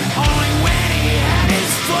shut. Only when he had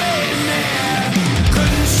his foot in there.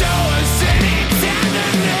 Couldn't show us any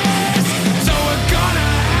tenderness. So we're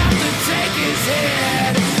gonna have to take his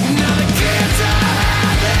head. Now the kids are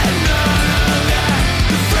having none of that.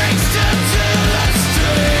 The freaks took to the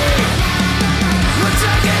street. We're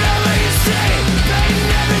taking over your city,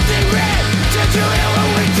 painting everything red. Did you hear what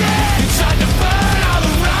we did? He tried to burn all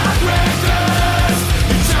the rock records.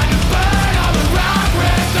 He tried to burn all the rock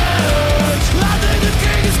records. I think the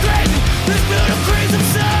king is crazy. This little crazy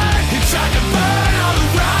absurd. He tried to burn all the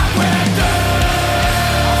rock records.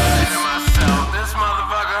 I was thinking to myself, this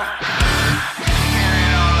motherfucker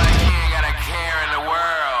carrying on like he ain't got a care in the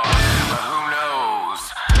world. But who knows?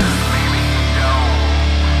 Maybe he don't.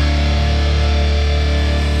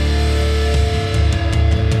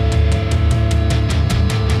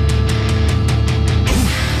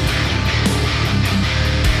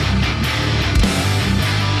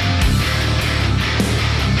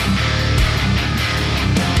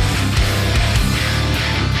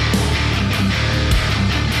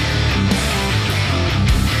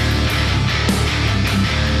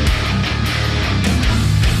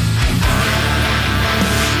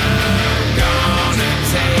 Gonna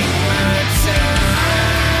take my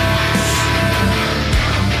time,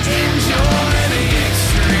 enjoy the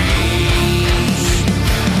extremes,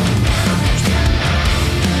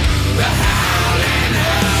 the howling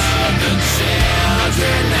of the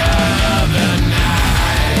children of the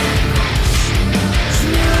night.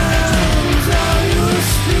 Drums of your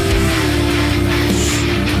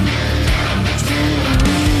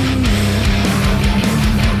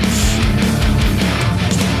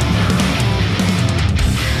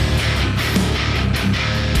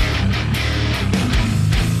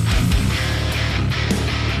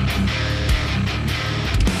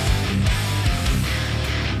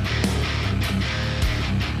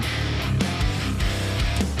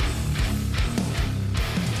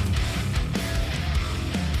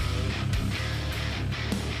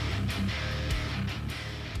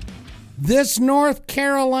This North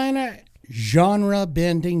Carolina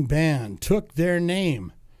genre-bending band took their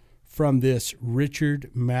name from this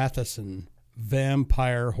Richard Matheson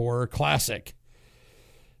vampire horror classic.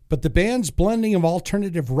 But the band's blending of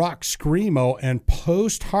alternative rock screamo and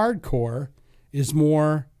post-hardcore is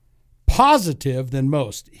more positive than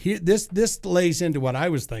most. This lays into what I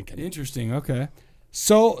was thinking. Interesting. Okay.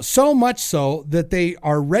 So much so that they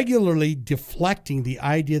are regularly deflecting the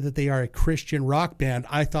idea that they are a Christian rock band.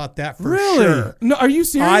 I thought that for sure. No, are you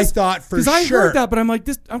serious? I thought for sure. Because I heard that, but I'm like,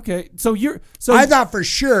 this. Okay, so I thought for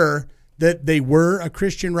sure that they were a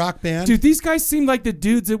Christian rock band. Dude, these guys seem like the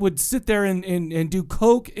dudes that would sit there and do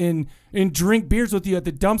coke and drink beers with you at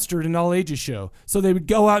the dumpster at an all ages show. So they would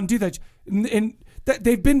go out and do that. And that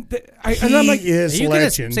they've been. And I'm like, is Are you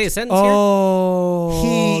legend. Say a sentence here? Oh,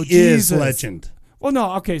 He Jesus. is legend. Well,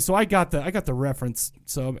 no, okay, so I got the reference,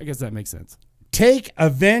 so I guess that makes sense. Take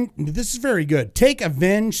Avenge. This is very good. Take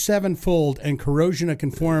Avenge Sevenfold and Corrosion of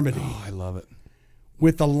Conformity. Oh, I love it.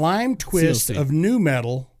 With the lime twist CLC. of new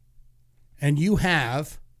metal, and you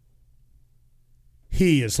have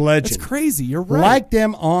He Is Legend. That's crazy. You're right. Like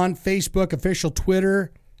them on Facebook, official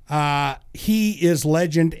Twitter, He Is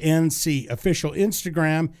Legend NC. Official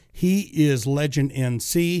Instagram, He Is Legend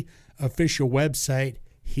NC. Official website,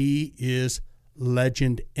 He Is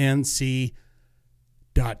Legend NC.com.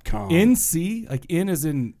 NC? Like in as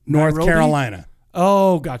in North Nairobi? Carolina.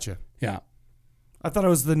 Oh, gotcha. Yeah. I thought it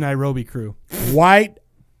was the Nairobi crew. White.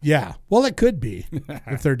 Yeah. Well, it could be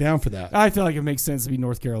if they're down for that. I feel like it makes sense to be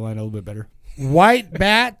North Carolina a little bit better. White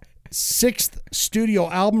Bat, 6th studio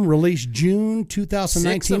album, released June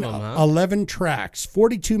 2019. 6 of them, huh? 11 tracks,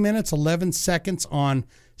 42 minutes, 11 seconds on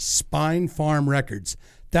Spine Farm Records.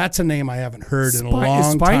 That's a name I haven't heard in a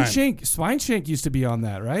long time. Spine Shank used to be on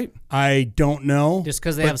that, right? I don't know. Just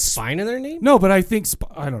because they but have spine in their name? No, but I think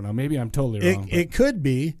I don't know. Maybe I'm totally wrong. but It could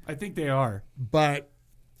be, I think they are. but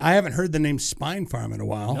I haven't heard the name Spine Farm in a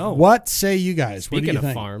while. No. What say you guys? What do Speaking you of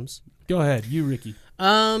think? farms. Go ahead, you Ricky.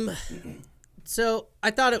 So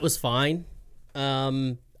I thought it was fine.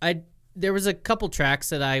 There was a couple tracks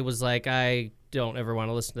that I was like, I don't ever want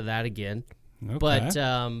to listen to that again. Okay. But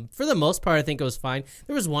for the most part, I think it was fine.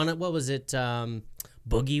 There was one. What was it?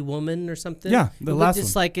 Boogie Woman or something? Yeah, the last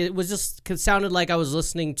just one. like it was just it sounded like I was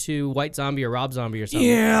listening to White Zombie or Rob Zombie or something.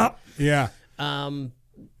 Yeah. Yeah.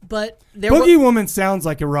 But there Boogie Woman sounds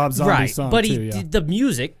like a Rob Zombie right, song but too. Yeah. the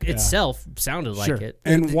music itself sounded like Sure. it.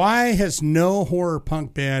 And why has no horror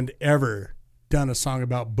punk band ever done a song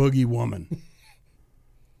about Boogie Woman?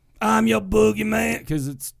 I'm your boogeyman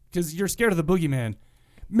because you're scared of the boogeyman.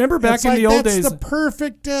 Remember back It's in like, the old that's days. the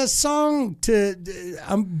perfect song to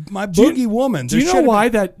my Boogie Woman. Do you know why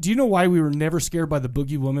that? Do you know why we were never scared by the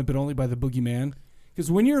Boogie Woman, but only by the Boogeyman? Because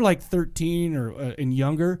when you're like 13 or and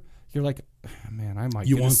younger, you're like, man, I might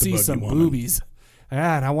You get to want the see Boogie some Woman. boobies.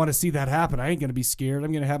 And I want to see that happen. I ain't gonna be scared.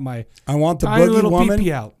 I'm gonna have my I want the tiny Boogie little Woman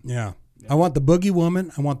pee-pee out. Yeah. I want the Boogie Woman.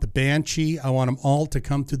 I want the Banshee. I want them all to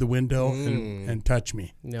come through the window and touch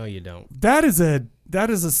me. No, you don't. That is a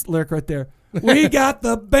lyric right there. We got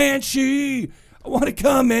the Banshee. I want to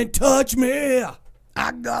come and touch me.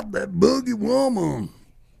 I got that Boogie Woman.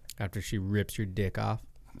 After she rips your dick off.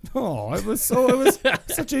 Oh, it was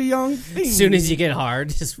such a young thing. As soon as you get hard,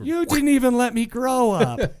 just You didn't even let me grow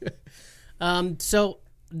up. So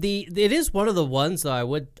it is one of the ones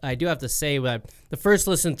though I do have to say that the first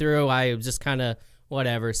listen through I was just kind of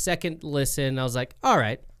whatever. Second listen I was like, all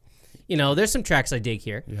right, there's some tracks I dig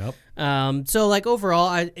here. Yep. So like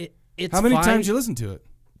overall it's How many fine. times you listen to it?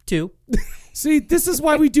 2. See, this is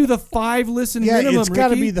why we do the 5 listen Yeah, minimum. it's got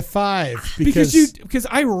to Ricky. be the 5 because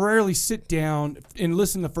I rarely sit down and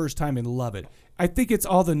listen the first time and love it. I think it's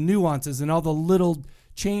all the nuances and all the little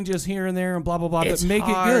changes here and there and blah blah blah It's that make it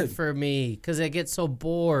hard good. for me because I get so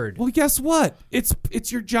bored. Well, guess what?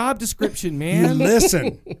 It's your job description, you man.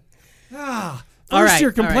 listen. First All right, you're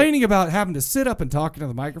all right. complaining about having to sit up and talk into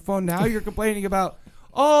the microphone. Now you're complaining about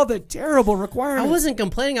all the terrible requirements. I wasn't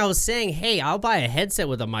complaining. I was saying, hey, I'll buy a headset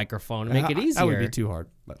with a microphone and make it easier. That would be too hard.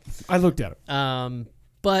 But I looked at it.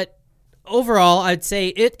 But overall, I'd say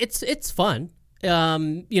it's fun.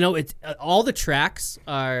 It's all the tracks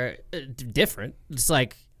are different. It's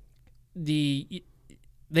like they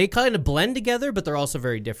kind of blend together, but they're also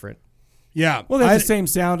very different. Yeah. Well, they have the same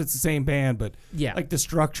sound. It's the same band, but Yeah. like the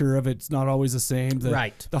structure of it's not always the same.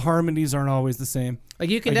 Right. The harmonies aren't always the same. Like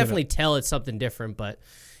you can I get definitely it. tell it's something different, but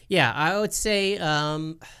yeah, I would say,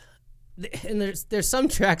 and there's some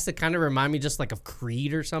tracks that kind of remind me just like of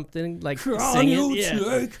Creed or something, like singing.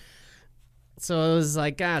 Yeah. So it was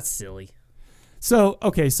like, it's silly. So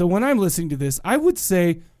when I'm listening to this, I would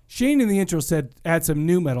say Shane in the intro said add some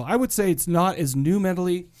new metal. I would say it's not as new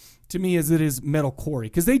metal-y to me as it is metalcore,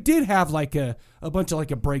 because they did have like a bunch of like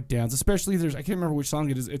a breakdowns, especially I can't remember which song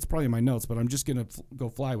it is. It's probably in my notes, but I'm just gonna go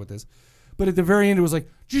fly with this. But at the very end, it was like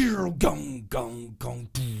gong gong gong,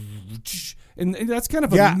 and that's kind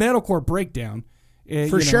of a metalcore breakdown.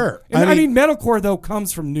 For sure. And I mean, metalcore though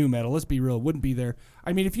comes from new metal. Let's be real, it wouldn't be there.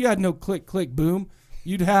 I mean, if you had no click click boom,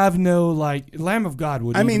 you'd have no like Lamb of God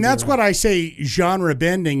would. I mean, that's what I say. Genre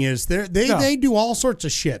bending is they do all sorts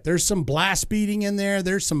of shit. There's some blast beating in there.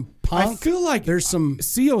 There's some punk. I feel like there's some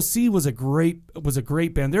COC was a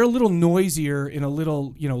great band. They're a little noisier and a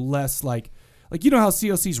little less like how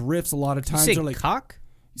COC's riffs a lot of times are like cock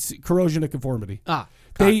corrosion of conformity. Cock.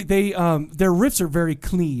 They their riffs are very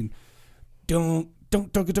clean. Don't.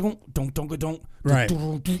 Right.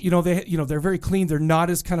 They're very clean. They're not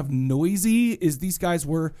as kind of noisy as these guys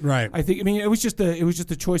were. Right. I think. I mean, it was just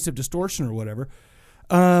a choice of distortion or whatever.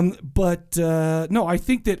 But no, I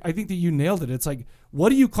think that you nailed it. It's like, what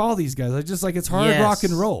do you call these guys? I just like, it's hard rock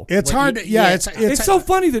and roll. It's hard. It's so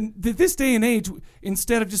funny that this day and age,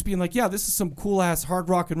 instead of just being like, yeah, this is some cool ass hard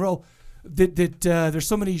rock and roll, that there's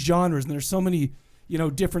so many genres and there's so many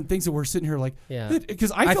different things that we're sitting here like,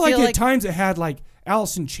 because I feel like at times it had like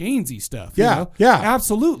Alice in Chainsy stuff. Yeah,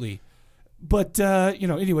 absolutely. But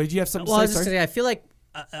anyway, do you have something to say? I was just gonna say,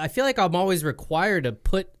 I feel like I'm always required to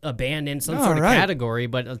put a band in some sort of category,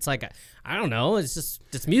 but it's like, I don't know. It's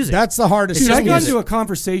music. That's the hardest. Dude, I got into a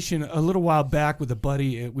conversation a little while back with a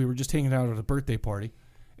buddy. We were just hanging out at a birthday party,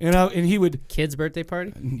 and he would kid's birthday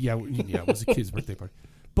party. Yeah, it was a kid's birthday party.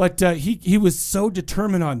 But he was so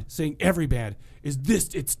determined on saying every band is this.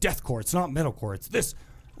 It's deathcore. It's not metalcore. It's this.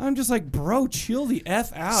 I'm just like, bro, chill the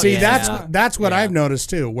F out. See, that's what I've noticed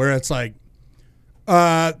too, where it's like,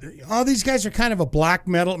 all these guys are kind of a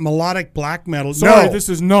melodic black metal. Sorry, this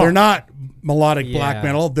is not. They're not melodic black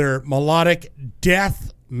metal. They're melodic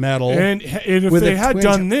death metal. And if they had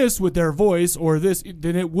done this with their voice or this,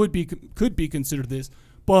 then it could be considered this.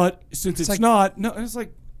 But since it's not, no, it's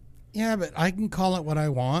like, yeah, but I can call it what I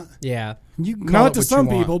want. Yeah, you can call not it to what some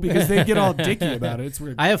you want. people because they get all dicky about it. It's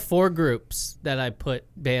weird. I have 4 groups that I put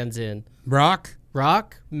bands in: rock,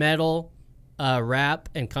 metal, rap,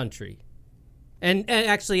 and country. And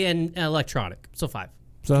actually, and electronic. So 5.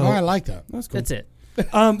 So I like that. That's cool. That's it.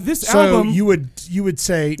 This so album, you would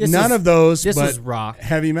say none of those, this but is rock,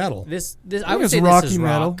 heavy metal. This I would say rocky this is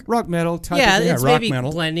metal, rock metal. Type yeah, of thing. it's rock maybe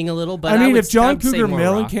metal. blending a little, but I mean, if John I would say Cougar more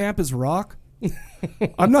Mellencamp is rock,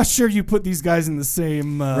 I'm not sure you put these guys in the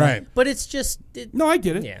same. Right. But it's just no, I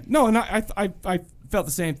get it. Yeah. No, and I felt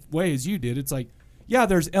the same way as you did. It's like, yeah,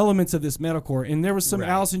 there's elements of this metalcore, and there was some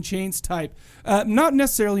Alice in Chains type, not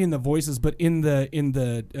necessarily in the voices, but in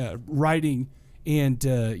the writing and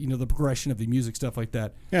the progression of the music, stuff like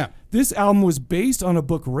that. Yeah. This album was based on a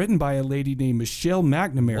book written by a lady named Michelle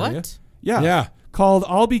McNamara. What? Yeah. Called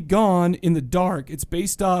 "I'll Be Gone in the Dark." It's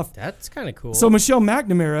based off. That's kind of cool. So Michelle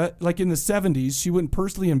McNamara, like in the 70s, she went and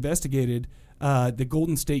personally investigated the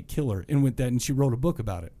Golden State Killer and she wrote a book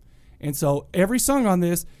about it. And so every song on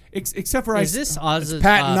this, except for is this Patton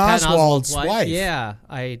Oswalt's wife? Yeah,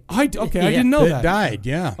 I didn't know that. Died.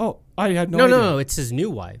 Yeah. Oh, I had no idea. No, it's his new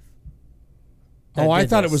wife. I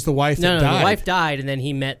thought it was the wife that died. The wife died, and then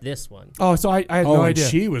he met this one. Oh, so I had no idea.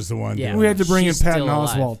 She was the one. Yeah. We had to bring in She's Patton still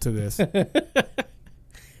alive. Oswalt to this.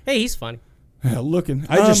 Hey, he's funny. Looking.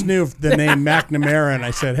 I just knew the name McNamara, and I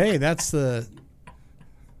said, "Hey, that's the."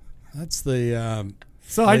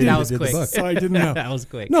 So I didn't. That was quick. So I didn't know. That was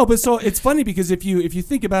quick. No, but so it's funny because if you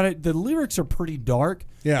think about it, the lyrics are pretty dark.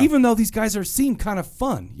 Yeah. Even though these guys seem kind of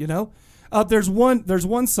fun, There's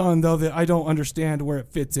one song though that I don't understand where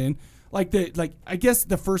it fits in. Like I guess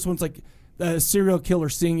the first one's like the serial killer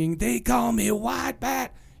singing. They call me White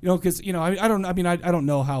Bat. Because I don't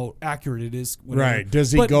know how accurate it is. Whatever. Right?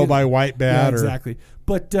 Does he go by White Bat? Yeah, exactly.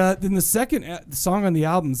 But then the second song on the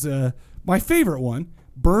album's my favorite one.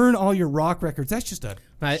 Burn all your rock records. That's just a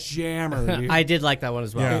jammer. Dude. I did like that one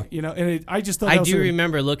as well. Yeah. I just thought I do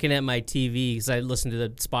remember looking at my TV because I listened to the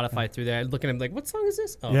Spotify through there. I looking at him like, what song is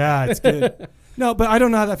this? Oh. Yeah, it's good. No, but I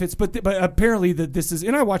don't know how that fits. But apparently this is,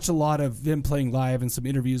 and I watched a lot of them playing live and some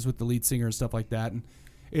interviews with the lead singer and stuff like that. And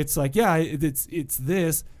it's like, yeah, it's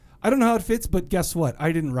this. I don't know how it fits, but guess what?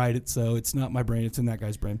 I didn't write it, so it's not my brain. It's in that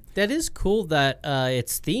guy's brain. That is cool that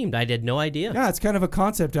it's themed. I had no idea. Yeah, it's kind of a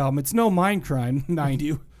concept album. It's no Mindcrime, mind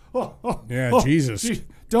you. Jesus.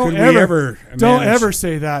 Don't ever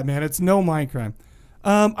say that, man. It's no Mindcrime.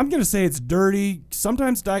 I'm gonna say it's dirty,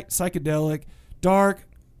 sometimes psychedelic, dark.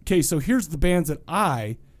 Okay, so here's the bands that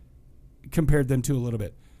I compared them to a little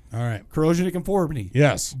bit. All right. Corrosion of Conformity.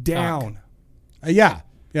 Yes. Down. Yeah.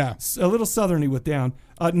 A little southerny with Down.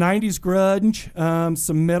 90s grunge,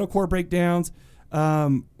 some metalcore breakdowns,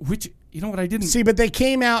 which, you know what, I didn't see, but they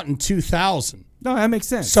came out in 2000. No, that makes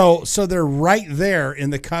sense. So they're right there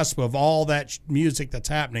in the cusp of all that music that's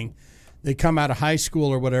happening. They come out of high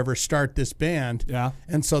school or whatever, start this band. Yeah.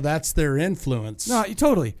 And so that's their influence. No,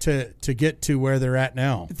 totally. To get to where they're at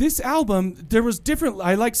now. This album, there was different,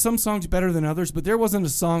 I like some songs better than others, but there wasn't a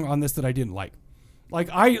song on this that I didn't like.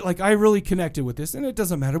 I really connected with this, and it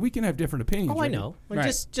doesn't matter. We can have different opinions. Oh, I know. I'm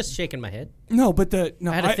just shaking my head. No, but I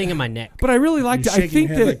had a thing in my neck. But I really liked it. I think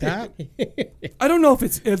like that I don't know if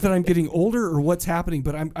it's that I'm getting older or what's happening,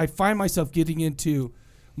 but I find myself getting into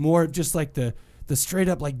more just like the straight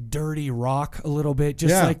up like dirty rock a little bit,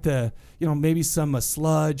 just like the maybe some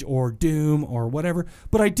sludge or doom or whatever.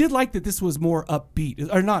 But I did like that this was more upbeat,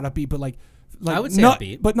 or not upbeat, but like I would say not,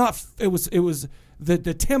 upbeat, but not. It was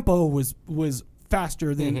the tempo was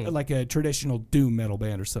faster than like a traditional doom metal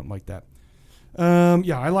band or something like that.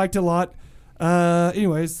 Yeah, I liked it a lot.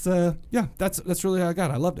 Anyways, yeah, that's really how I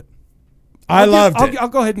got it. I loved it. I'll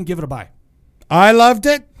go ahead and give it a buy. I loved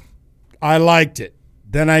it. I liked it.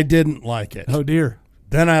 Then I didn't like it. Oh dear.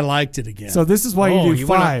 Then I liked it again. So this is why you do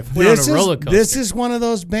 5. This is one of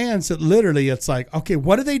those bands that literally it's like, okay,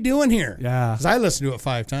 what are they doing here? Yeah. Because I listened to it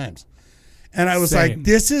 5 times. And I was Same. like,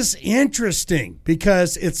 this is interesting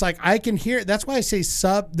because it's like I can hear. That's why I say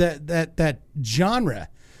that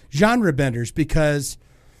genre benders, because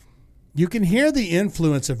you can hear the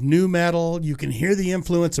influence of nu metal. You can hear the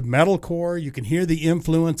influence of metalcore. You can hear the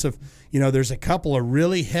influence of, there's a couple of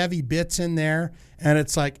really heavy bits in there. And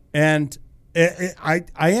it's like, I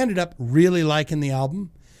ended up really liking the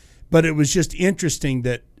album, but it was just interesting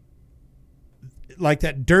that, like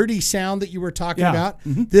that dirty sound that you were talking about.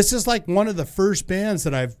 Mm-hmm. This is like one of the first bands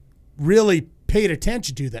that I've really paid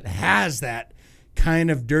attention to that has that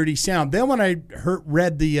kind of dirty sound. Then when I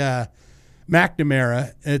read the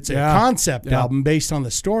McNamara, it's a concept album based on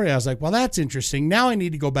the story. I was like, well, that's interesting. Now I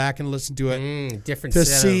need to go back and listen to it different to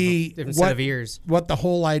set see of ears. What the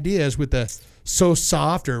whole idea is with the So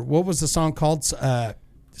Soft, or what was the song called?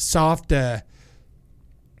 Soft. Let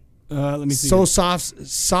me see. So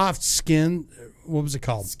soft skin. What was it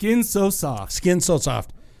called? Skin So Soft. Skin So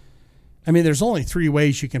Soft. I mean, there's only 3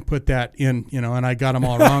 ways you can put that in, and I got them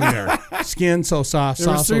all wrong there. Skin So Soft. There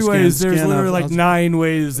were 3 ways. There's literally like 9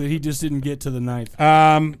 ways that he just didn't get to the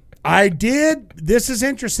 9th. I did. This is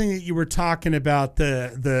interesting that you were talking about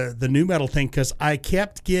the nu metal thing, because I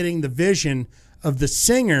kept getting the vision of the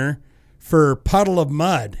singer for Puddle of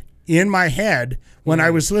Mud in my head when I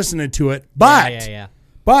was listening to it. But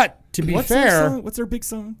but to be fair, what's their big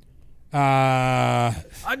song?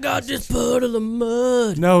 I got this puddle of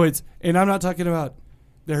mud. No, and I'm not talking about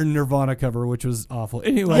their Nirvana cover, which was awful.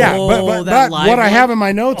 Anyway, but what I have in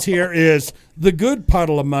my notes here is the good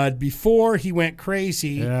Puddle of Mud before he went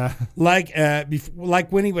crazy. Yeah. Like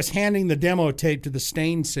when he was handing the demo tape to the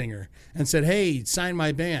Stain singer and said, "Hey, sign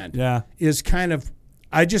my band." Yeah, is kind of.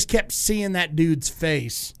 I just kept seeing that dude's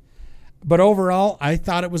face, but overall, I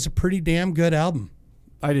thought it was a pretty damn good album.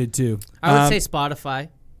 I did too. I would say Spotify.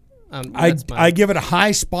 I give it a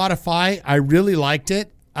high Spotify. I really liked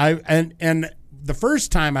it. And the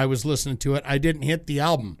first time I was listening to it, I didn't hit the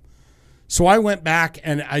album. So I went back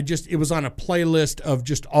and it was on a playlist of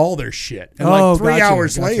just all their shit. And 3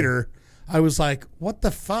 hours later, I was like, what the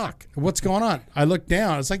fuck? What's going on? I looked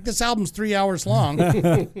down. It's like, this album's 3 hours long.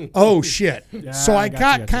 Oh, shit. Yeah, so I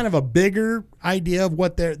got kind of a bigger idea of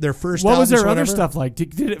what their first What albums was their or other whatever. stuff like?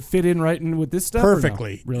 Did it fit in right in with this stuff? or no?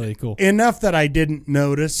 Perfectly. Really cool. Enough that I didn't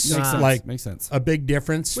notice Makes sense. a big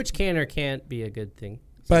difference. Which can or can't be a good thing.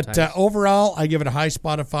 But overall, I give it a high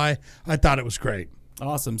Spotify. I thought it was great.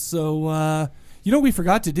 Awesome. So, you know what we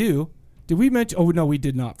forgot to do? Did we mention? Oh, no, we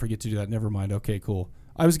did not forget to do that. Never mind. Okay, cool.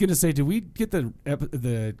 I was going to say, did we get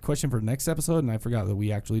the question for next episode? And I forgot that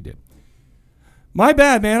we actually did. My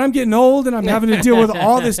bad, man. I'm getting old, and I'm having to deal with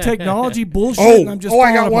all this technology bullshit. And I'm just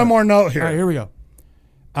I got one more note here. All right, here we go.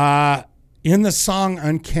 In the song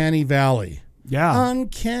Uncanny Valley. Yeah.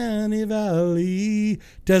 Uncanny Valley.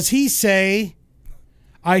 Does he say,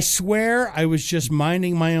 I swear I was just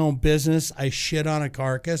minding my own business. I shit on a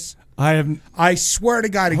carcass? I swear to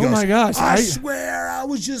God, he goes, my gosh. I swear I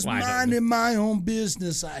was just minding my own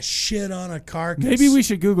business. I shit on a carcass. Maybe we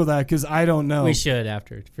should Google that, because I don't know. We should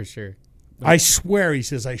after, for sure. I swear he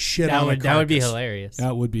says I shit on a carcass. That would be hilarious.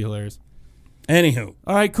 That would be hilarious. Anywho.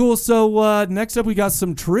 All right, cool. So next up, we got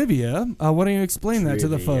some trivia. Why don't you explain that to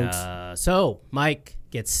the folks? So Mike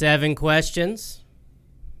gets 7 questions.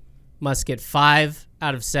 Must get 5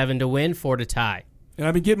 out of 7 to win, 4 to tie. And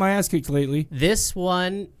I've been getting my ass kicked lately. This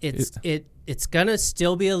one, it's gonna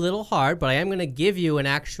still be a little hard, but I am gonna give you an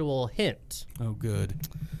actual hint. Oh, good.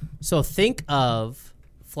 So think of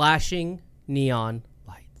flashing neon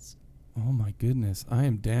lights. Oh my goodness, I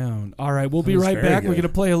am down. All right, we'll be right back. We're gonna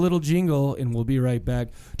play a little jingle, and we'll be right back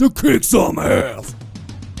to kick some ass.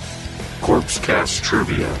 Corpse Cast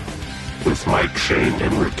Trivia with Mike, Shane,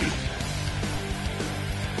 and Ricky.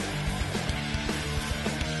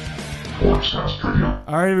 All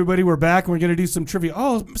right, everybody, we're back, and we're going to do some trivia.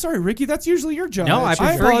 Oh, sorry, Ricky, that's usually your job. No, I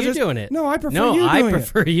prefer you doing it. No, I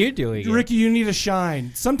prefer you doing it. Ricky, you need a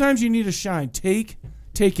shine. Sometimes you need a shine. Take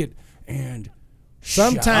it, and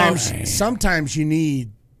sometimes you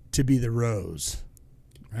need to be the rose,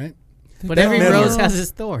 right? But every rose has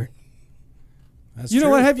its thorn. That's true.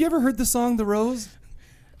 Know what? Have you ever heard the song "The Rose"?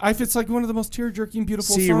 It's like one of the most tear-jerking,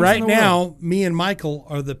 beautiful songs. See, right in the now, world. Me and Michael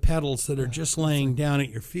are the petals that are just laying down at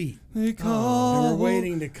your feet. They call we're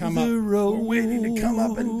waiting to come up. Rose. We're waiting to come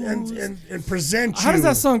up and present you. How does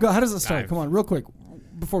that song go? How does it start? Come on, real quick,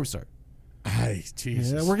 before we start. Ay,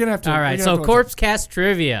 Jesus. Yeah, we're gonna have to. All we're right, gonna so have to watch Corpse Cast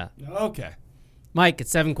trivia. it. Okay. Mike,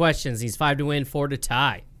 it's 7 questions. He's 5 to win, 4 to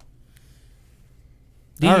tie.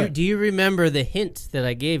 All right. Do you remember the hint that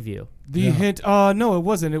I gave you? The hint. No, it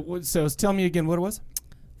wasn't. It was. So tell me again what it was.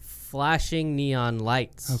 Flashing neon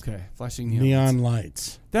lights. Okay, flashing Neon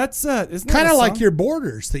lights. That's isn't Kind that of a like song? your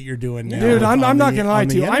borders that you're doing now. Dude, I'm on not the- gonna lie on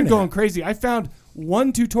to the you. I'm internet. going crazy. I found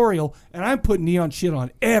one tutorial and I'm putting neon shit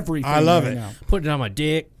on everything. I love right it. Now. Putting it on my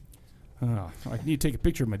dick. Oh, I need to take a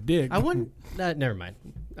picture of my dick. I wouldn't. Never mind.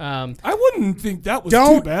 I wouldn't think that was too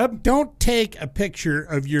Don't bad. don't take a picture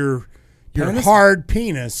of your Penis? hard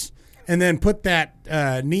penis and then put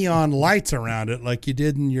that neon lights around it like you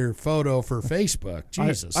did in your photo for Facebook.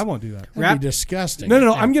 Jesus, I won't do that. That'd be disgusting.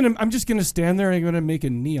 No. I'm just gonna stand there and I'm gonna make a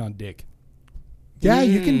neon dick. Yeah,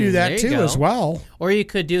 you can do there that you too go. as well. Or you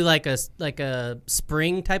could do like a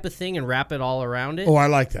spring type of thing and wrap it all around it. Oh, I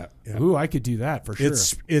like that. Yeah. Ooh, I could do that for sure.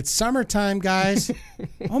 It's summertime, guys.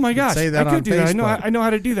 Oh my gosh, say that I could on do that. Facebook. I know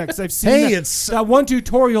how to do that because I've seen Hey, that, it's- that one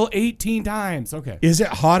tutorial 18 times. Okay. Is it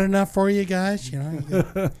hot enough for you guys? You know, you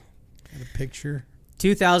got a picture.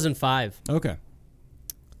 2005. Okay.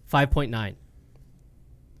 5.9.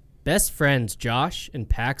 Best friends Josh and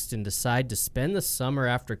Paxton decide to spend the summer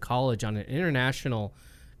after college on an international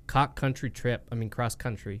cross country trip.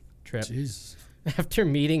 Jesus. After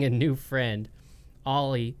meeting a new friend,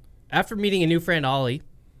 Ollie.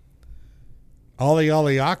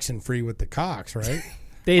 Ollie oxen free with the cocks, right?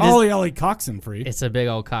 Ollie coxen free. It's a big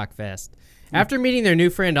old cock fest. After meeting their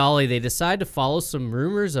new friend Ollie, they decide to follow some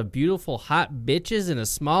rumors of beautiful hot bitches in a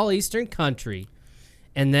small eastern country.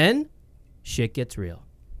 And then shit gets real.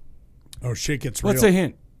 Oh, shit gets real. What's a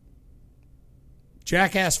hint?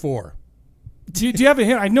 Jackass 4. Do you have a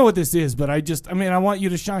hint? I know what this is, but I want you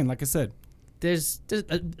to shine, like I said. There's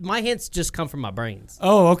my hints just come from my brains.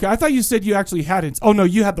 Oh, okay. I thought you said you actually had hints. Oh, no,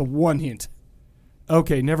 you had the one hint.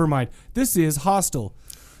 Okay, never mind. This is Hostel.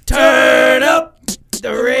 Turn up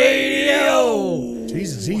the radio.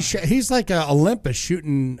 Jesus, he's like a Olympus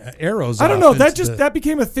shooting arrows. I don't off know. into That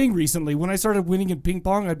became a thing recently. When I started winning in ping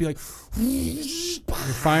pong, I'd be like, you're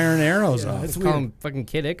firing arrows off. Let's call him fucking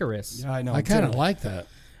Kid Icarus. Yeah, I know. I kind of like that.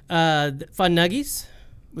 Fun nuggies.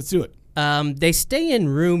 Let's do it. They stay in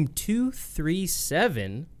room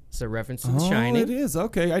 237. It's a reference to The Oh, Shining. it is.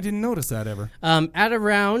 Okay, I didn't notice that ever. At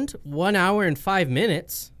around 1 hour and 5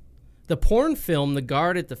 minutes, the porn film the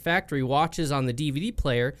guard at the factory watches on the DVD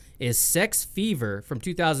player is Sex Fever from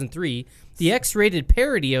 2003, the X-rated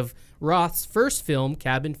parody of Roth's first film,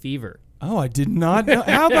 Cabin Fever. Oh, I did not know.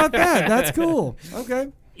 How about that? That's cool.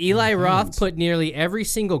 Okay. Eli Roth put nearly every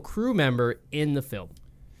single crew member in the film.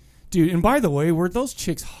 Dude, and by the way, were those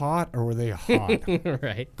chicks hot or were they hot?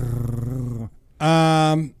 Right.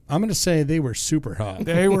 I'm going to say they were super hot.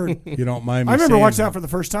 They were. You don't mind me I remember saying watching that for the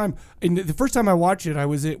first time. And the first time I watched it,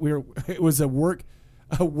 it was a work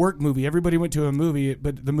movie. Everybody went to a movie,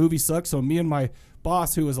 but the movie sucked. So me and my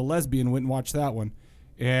boss, who was a lesbian, went and watched that one.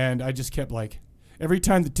 And I just kept like, every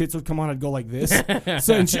time the tits would come on, I'd go like this.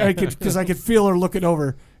 So because I could feel her looking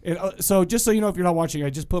over. And so just so you know, if you're not watching, I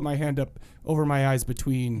just put my hand up over my eyes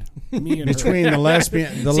between me and between her. the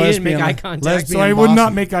lesbian, So you didn't make eye contact? lesbian So I would boss.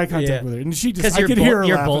 not make eye contact with her, and she just I could hear her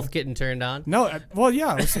You're laughing. both getting turned on. No, well, yeah,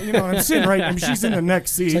 I'm sitting right. I mean, she's in the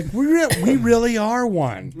next seat. It's like we really are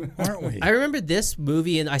one, aren't we? I remember this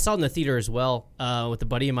movie, and I saw it in the theater as well with a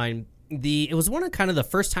buddy of mine. It was one of kind of the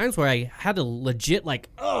first times where I had to legit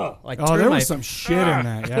oh, turn there my, was some shit in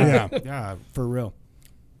that. Yeah, for real.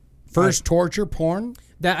 First torture porn.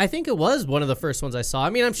 That I think it was one of the first ones I saw.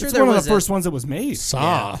 I mean, I'm sure It's there one was of the first ones that was made.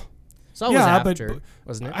 Saw. Saw was after,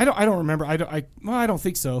 wasn't it? I don't remember. I don't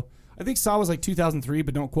think so. I think Saw was like 2003,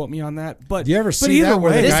 but don't quote me on that. But Do you ever but see either that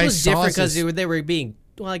where way, the This guy was different because saws they were being.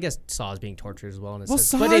 Well, I guess Saw is being tortured as well in a well,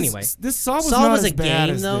 sense. But anyway, this Saw was Saw not was as a bad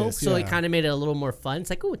game as though, this, so it yeah. kind of made it a little more fun.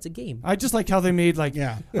 It's like, oh, it's a game. I just like how they made like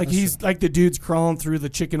he's like the dude's crawling through the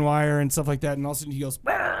chicken wire and stuff like that, and all of a sudden he goes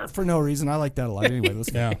 "Brr," for no reason. I like that a lot. Anyway,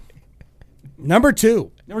 let's go. Yeah. Number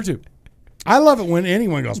two. I love it when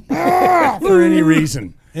anyone goes "Ah," for any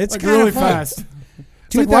reason. It's like kinda really fun. fast.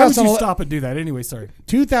 It's like, why would you 2011 stop and do that? Anyway, sorry.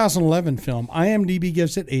 2011 film. IMDb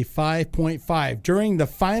gives it a 5.5. During the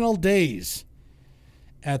final days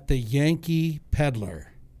at the Yankee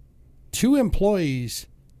Peddler, 2 employees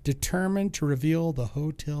determined to reveal the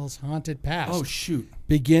hotel's haunted past. Oh shoot!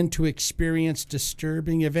 Begin to experience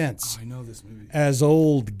disturbing events. I know this movie. As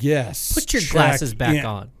old guests Put your check glasses back in.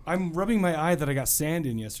 on. I'm rubbing my eye that I got sand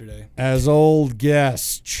in yesterday. As old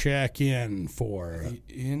guests check in for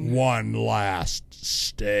In? one last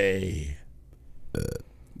stay.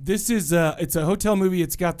 This is it's a hotel movie.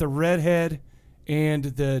 It's got the redhead and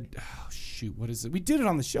the shoot, what is it? We did it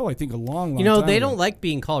on the show, I think, a long You know, time they ago. don't like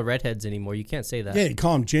being called redheads anymore. You can't say that. Yeah, you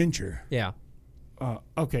call him Ginger. Yeah.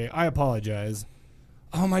 Okay, I apologize.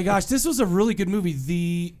 Oh my gosh, this was a really good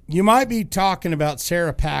movie. You might be talking about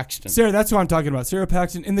Sarah Paxton. Sarah, that's what I'm talking about. Sarah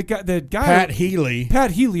Paxton and the guy Pat Healy.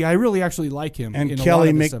 Pat Healy, I really actually like him. And in Kelly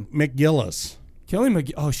a lot of this stuff. McGillis. Kelly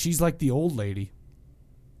McGillis. Oh, she's like the old lady.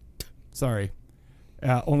 Sorry.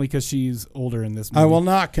 Only because she's older in this movie. I will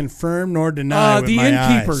not confirm nor deny with the my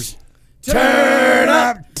Innkeepers. eyes. Turn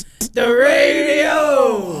up the radio.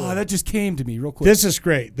 Oh, that just came to me real quick. This is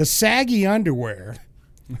great. The saggy underwear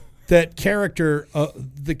that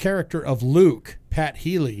the character of Luke, Pat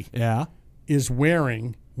Healy, is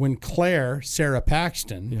wearing when Claire, Sarah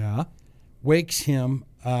Paxton, wakes him,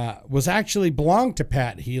 was actually belonged to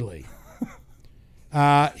Pat Healy.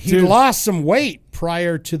 He lost some weight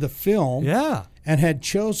prior to the film. Yeah. And had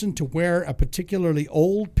chosen to wear a particularly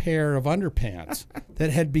old pair of underpants that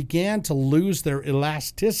had began to lose their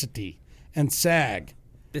elasticity and sag.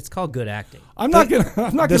 It's called good acting. I'm not gonna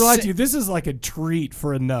lie to you. This is like a treat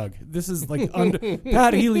for a nug. This is like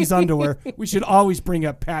Pat Healy's underwear. We should always bring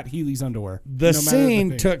up Pat Healy's underwear. The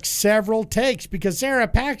scene took several takes because Sarah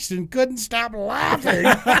Paxton couldn't stop laughing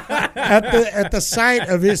at the sight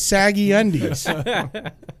of his saggy undies.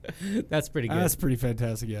 That's pretty good. That's pretty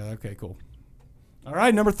fantastic. Yeah. Okay. Cool. All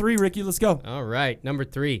right, number 3, Ricky. Let's go. All right, number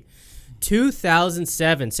 3,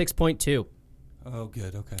 2007, 6.2. Oh,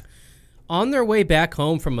 good. Okay. On their way back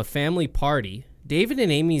home from a family party, David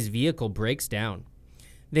and Amy's vehicle breaks down.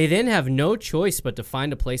 They then have no choice but to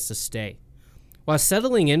find a place to stay. While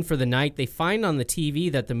settling in for the night, they find on the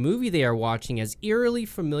TV that the movie they are watching has eerily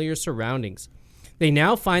familiar surroundings. They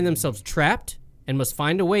now find themselves trapped and must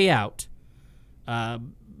find a way out.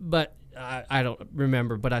 But I don't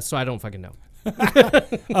remember, so I don't fucking know.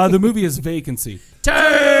 The movie is Vacancy.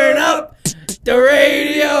 Turn up the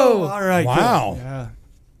radio. All right. Wow. Good. Yeah.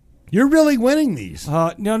 You're really winning these.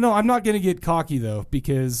 No, I'm not going to get cocky, though,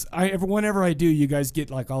 because whenever I do, you guys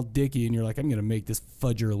get like all dicky, and you're like, I'm going to make this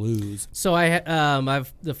fudger lose. So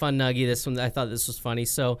I've the fun nuggie. This one, I thought this was funny.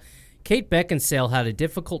 So Kate Beckinsale had a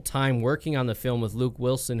difficult time working on the film with Luke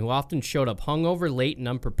Wilson, who often showed up hungover, late, and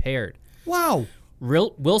unprepared. Wow.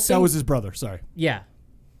 Wilson. That was his brother. Sorry. Yeah.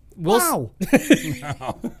 Wow.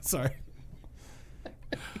 No. Sorry.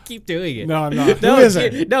 Keep doing it. No, I'm not. Who is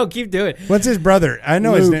it? No, keep doing it. What's his brother? I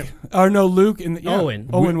know his name. Luke and Owen.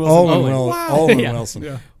 Owen Wilson. Owen Yeah. Wilson.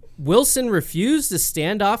 Yeah. Wilson refused to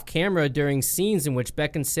stand off camera during scenes in which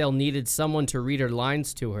Beckinsale needed someone to read her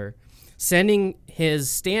lines to her, sending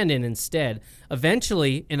his stand-in instead.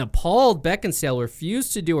 Eventually, an appalled Beckinsale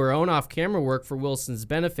refused to do her own off-camera work for Wilson's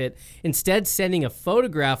benefit, instead sending a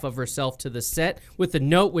photograph of herself to the set with a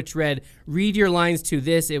note which read, "Read your lines to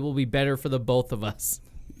this, it will be better for the both of us."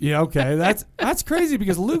 Yeah, okay. That's crazy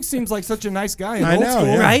because Luke seems like such a nice guy in I old know, school.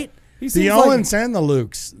 yeah. Right? He The seems Owens and the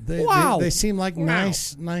Lukes. They seem like Wow.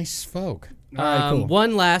 nice folk. All right, cool.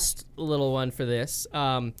 One last little one for this.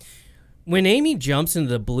 When Amy jumps into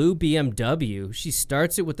the blue BMW, she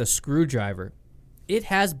starts it with a screwdriver. It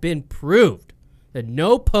has been proved that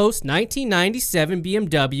no post-1997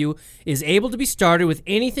 BMW is able to be started with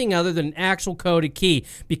anything other than an actual coded key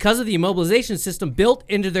because of the immobilization system built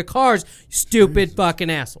into their cars, stupid fucking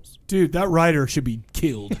assholes. Dude, that rider should be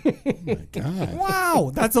killed. God.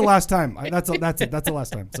 Wow. That's the last time. That's it. That's the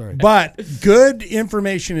last time. Sorry. But good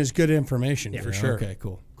information is good information for sure. Okay,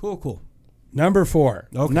 cool. Cool. Number 4.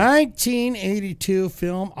 Okay. 1982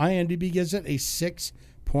 film. IMDb gives it a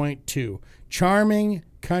 6.2. Charming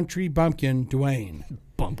country bumpkin Dwayne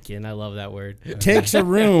Bumpkin, I love that word. takes a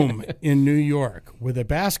room in New York with a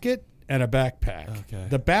basket and a backpack. Okay.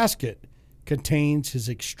 The basket contains his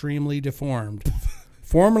extremely deformed,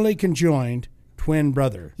 formerly conjoined twin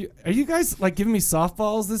brother. Are you guys like giving me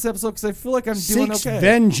softballs this episode? Because I feel like I'm doing Seeks okay.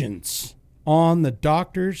 vengeance on the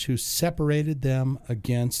doctors who separated them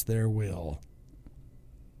against their will.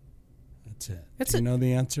 That's it. Do you know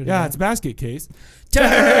the answer to that? It's basket case.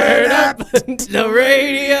 Turn up the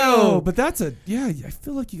radio. Oh, but that's I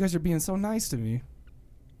feel like you guys are being so nice to me.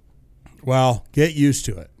 Well, get used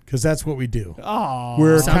to it because that's what we do. Oh,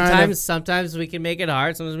 We're Sometimes we can make it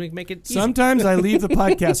hard. Sometimes we can make it easy. Sometimes I leave the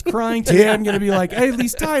podcast crying. Today I'm going to be like, hey, at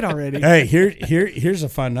least tied already. Hey, here's a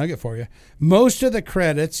fun nugget for you. Most of the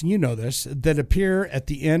credits, you know this, that appear at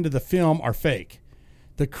the end of the film are fake.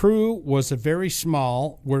 The crew was very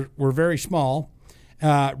small,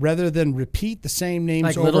 rather than repeat the same names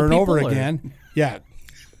Like over little and over people, or- again. Yeah.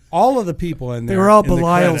 All of the people in there. They were all in the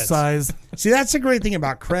Belial credits. size. See, that's the great thing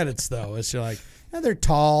about credits, though, is you're like, they're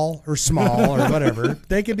tall or small or whatever.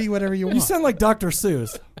 They can be whatever you want. You sound like Dr.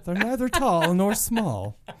 Seuss. They're neither tall nor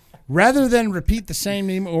small. Rather than repeat the same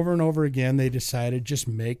name over and over again, they decided just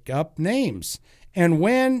make up names. And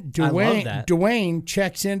when I love that. Dwayne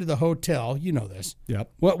checks into the hotel, you know this.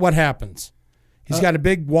 Yep. What happens? He's got a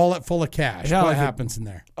big wallet full of cash. Yeah, What like happens in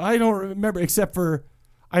there? I don't remember, except for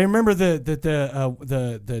I remember was it the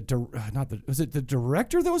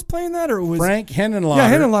director that was playing that, or it was Frank Henenlotter.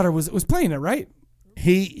 Yeah, Henenlotter was playing it, right?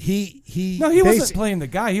 He wasn't playing the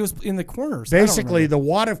guy. He was in the corners. Basically, the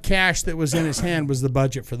wad of cash that was in his hand was the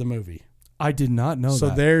budget for the movie. I did not know So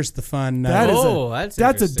that. there's the fun That nugget. is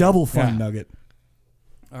that's a interesting. double fun Yeah. nugget.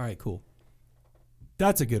 All right, cool.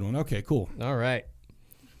 That's a good one. Okay, cool. All right.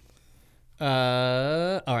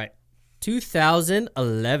 All right.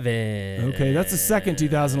 2011. Okay, that's the second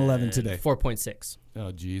 2011 today. 4.6.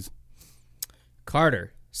 Oh, geez.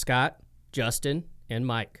 Carter, Scott, Justin, and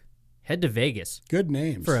Mike head to Vegas Good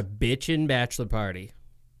names. for a bitchin' bachelor party.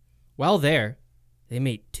 While there, they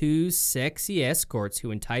meet two sexy escorts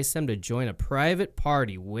who entice them to join a private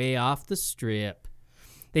party way off the strip.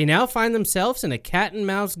 They now find themselves in a cat and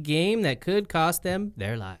mouse game that could cost them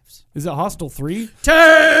their lives. Is it Hostel 3?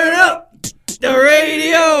 Turn up the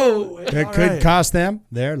radio! That could cost them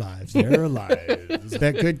their lives. Their lives.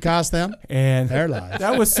 That could cost them And their lives.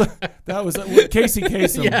 that was Casey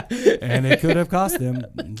Kasem. Yeah. And it could have cost them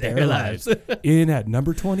their lives. In at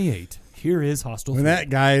number 28, here is Hostel 3. When that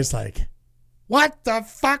guy is like, what the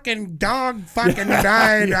fucking dog fucking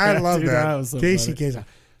died. I love dude, that. that was so Casey funny. Kasem.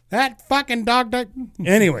 That fucking dog died.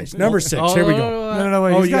 Anyways, number 6. Here we go. No,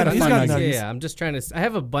 wait. Oh, he's you got got a he's fun got nugget. nuggets. Yeah, I'm just trying to. I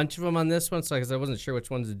have a bunch of them on this one, so because I wasn't sure which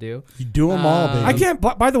ones to do. You do them all, baby. I can't.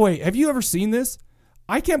 By the way, have you ever seen this?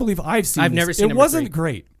 I can't believe I've seen. I've this. never seen It number wasn't 3.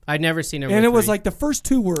 great, I'd never seen number and it was 3. like the first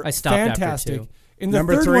two were I stopped after fantastic. 2. And the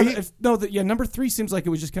Number third 3? one, number 3 seems like it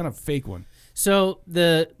was just kind of a fake one. So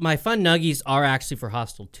my fun nuggies are actually for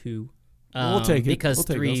Hostel 2. We'll take it. Because We'll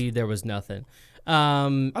take 3 there was nothing.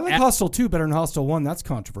 I like Hostel 2 better than Hostel 1. That's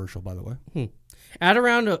controversial, by the way. At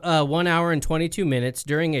around 1 hour and 22 minutes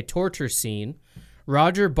during a torture scene,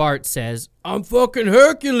 Roger Bart says, "I'm fucking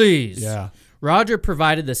Hercules." Yeah. Roger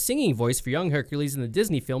provided the singing voice for young Hercules in the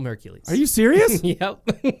Disney film Hercules. Are you serious? Yep.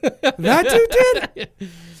 That dude did?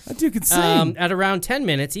 That dude could sing. At around 10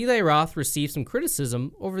 minutes, Eli Roth received some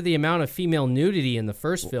criticism over the amount of female nudity in the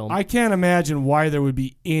first film. I can't imagine why there would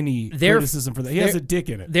be any criticism for that. He has a dick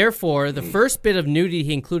in it. Therefore, the first bit of nudity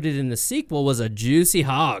he included in the sequel was a juicy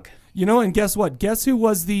hog. You know, and guess what? Guess who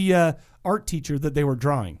was the art teacher that they were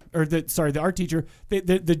drawing? The art teacher.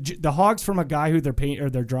 The hogs from a guy who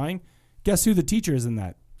they're drawing. Guess who the teacher is in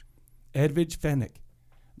that? Edwidge Fenwick.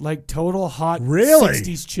 Like total hot Really?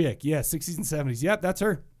 60s chick. Yeah, 60s and 70s. Yep, that's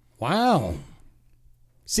her. Wow.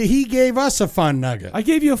 See, he gave us a fun nugget. I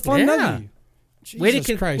gave you a fun nugget. Way Jesus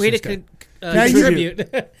to Christ, way this to guy. con- you- contribute.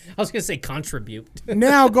 I was going to say contribute.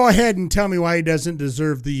 Now go ahead and tell me why he doesn't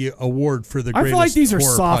deserve the award for the I greatest feel like these are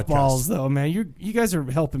horror softballs, podcast. though, man. You guys are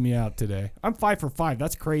helping me out today. I'm 5 for 5.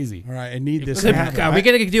 That's crazy. All right, I need this. Are we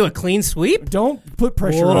going to do a clean sweep? Don't put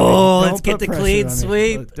pressure on me. Whoa, Don't let's get put the pressure clean on me.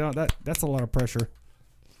 sweep. That's a lot of pressure.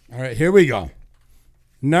 All right, here we go.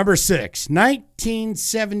 Number 6,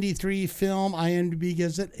 1973 film. IMDb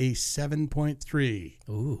gives it a 7.3.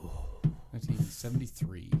 Ooh,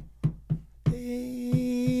 1973.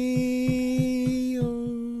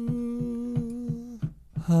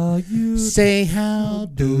 How you Say how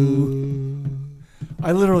do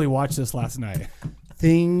I literally watched this last night.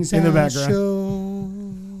 things In the I'll background. show.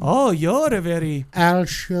 Oh, you're a very I'll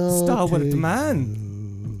show stalwart to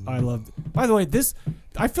man. I loved it. By the way,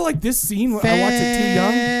 I feel like this scene, when I watched it too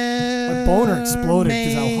young, my boner exploded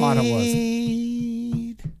because how hot it was.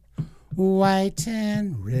 White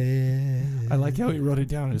and red. I like how he wrote it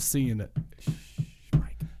down as seeing it.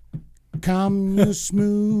 Come you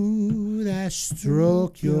smooth, I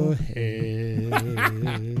stroke your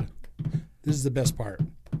head. This is the best part.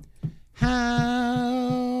 How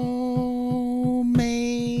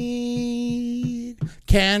maid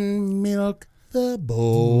can milk the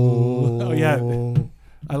bowl. Oh, yeah.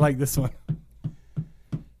 I like this one.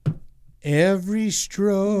 Every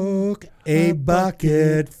stroke a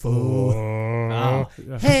bucket full. Oh.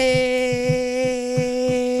 Hey.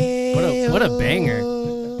 What a banger.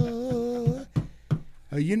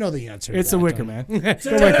 Oh, you know the answer. It's to a that, Wicker don't Man. you?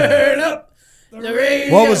 Turn up the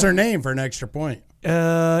radio. What was her name for an extra point?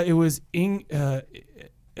 It was it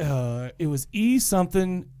was E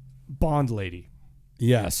something Bond lady.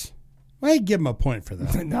 Yes. Well, give him a point for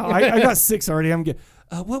that. No, I got 6 already. I'm good.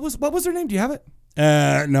 What was her name? Do you have it?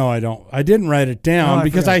 No, I don't. I didn't write it down Oh, I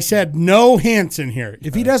because forgot. I said no hints in here.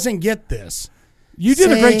 If he doesn't get this, You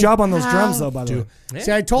did a Say great job on those how drums, though, by the to. way. Yeah.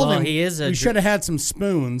 See, I told Well, him he is a we should have had some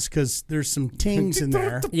spoons because there's some tings in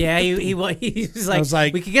there. Yeah, he's like, I was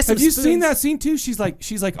like, we could get some Have you spoons. seen that scene too? She's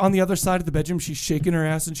like on the other side of the bedroom. She's shaking her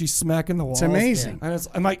ass and she's smacking the walls. It's amazing. And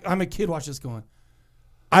I'm a kid. Watch this going.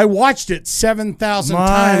 I watched it 7,000 My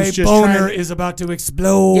times. Just boner trying to, is about to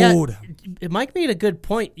explode. Yeah, Mike made a good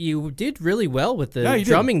point. You did really well with the Yeah, you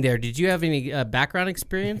did. drumming there. Did you have any background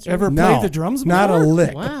experience? Ever no, played the drums? not a before?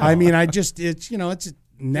 lick. Wow. I mean, it's it's Just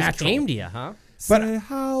natural. came to you, huh? But Say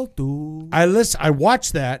how to. I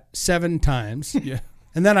watched that 7 times. Yeah.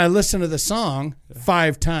 And then I listened to the song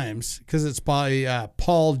 5 times because it's by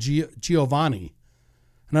Paul Giovanni.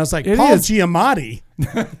 And I was like, It Paul is. Giamatti?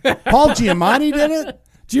 Paul Giamatti did it?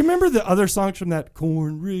 Do you remember the other songs from that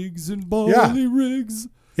corn rigs and barley rigs?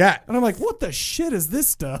 Yeah. And I'm like, what the shit is this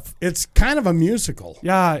stuff? It's kind of a musical.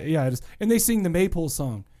 Yeah, it is. And they sing the Maypole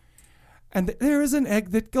song. And there is an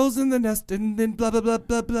egg that goes in the nest and then blah, blah, blah,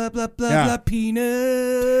 blah, blah, blah, blah, Yeah. blah,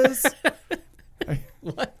 penis.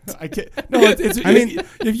 What? I can't. No, it's I mean-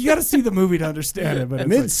 if you got to see the movie to understand it. But it's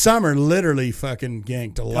like, Midsummer literally fucking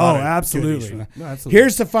ganked a lot. Oh, of absolutely. goodies from that. No, absolutely.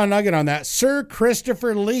 Here's the fun nugget on that. Sir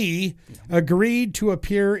Christopher Lee agreed to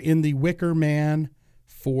appear in The Wicker Man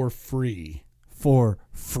for free. For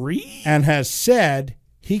free? And has said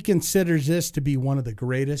he considers this to be one of the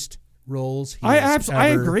greatest roles he has I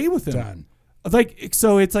ever agree with him. done. Like,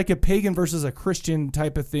 so it's like a pagan versus a Christian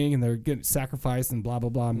type of thing, and they're getting sacrificed and blah blah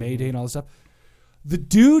blah, Mayday and all this stuff. The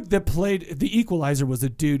dude that played the Equalizer was a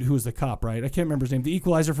dude who was the cop, right? I can't remember his name. The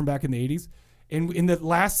Equalizer from back in the 80s. And in the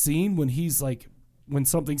last scene when he's like, when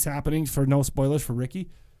something's happening, for no spoilers for Ricky,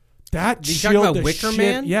 that You chilled talking about the Wicker shit.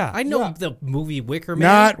 Man? Yeah. I know the movie Wicker Man.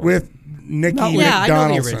 Not with Nicky Not with- Yeah, I know the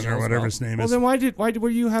McDonaldson original or as whatever well. his name Well, is. then why were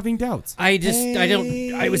you having doubts?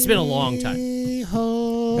 It's been a long time.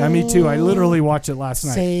 Yeah, me too. I literally watched it last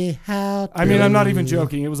night. Say how I mean, I'm not even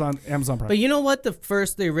joking. It was on Amazon Prime. But you know what?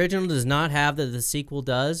 The original does not have that the sequel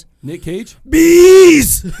does. Nick Cage?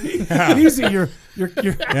 Bees. Easy, you're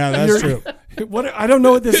Yeah, that's you're- true. What I don't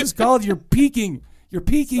know what this is called. You're peaking. You're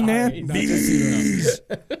peaking, man. Bees.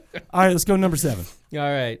 All right, let's go number 7. All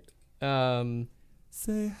right.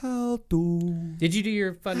 Say how to. Did you do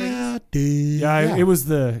your funding? Yeah, it was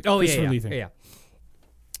the Oh Christopher Lee yeah. thing.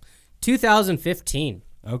 2015.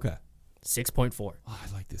 Okay. 6.4. Oh,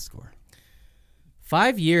 I like this score.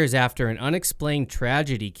 5 years after an unexplained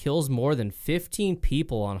tragedy kills more than 15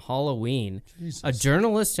 people on Halloween, a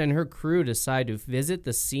journalist and her crew decide to visit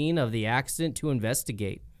the scene of the accident to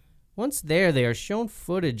investigate. Once there, they are shown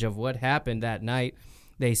footage of what happened that night.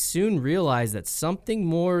 They soon realize that something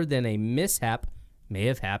more than a mishap may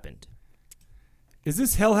have happened. Is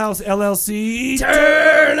this Hell House LLC?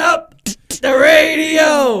 Turn up the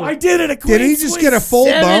radio! I did it. Did he just get a full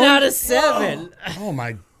 7 bone? out of 7. Oh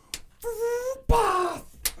my!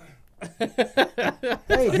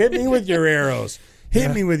 Hey, hit me with your arrows.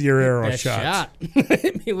 Hit me with your arrow A shots. shot.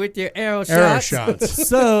 Hit me with your arrow shots. Arrow shots.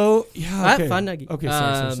 So, yeah, okay. Fun nugget. Okay,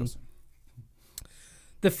 sorry.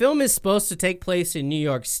 The film is supposed to take place in New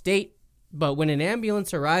York State, but when an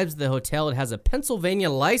ambulance arrives at the hotel, it has a Pennsylvania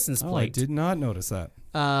license Oh, I plate. did not notice that.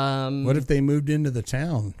 What if they moved into the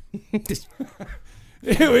town?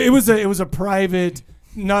 It was a private,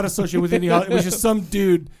 not associated with any. It was just some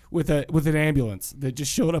dude with an ambulance that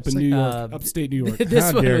just showed up in New York, upstate New York. This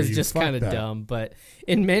How one dare was you. just Fuck kind of that. dumb, but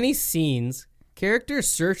in many scenes, characters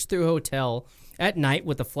search through a hotel at night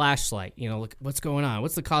with a flashlight. You know, look, what's going on?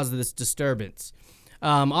 What's the cause of this disturbance?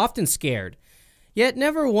 Often scared. Yet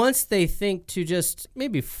never once they think to just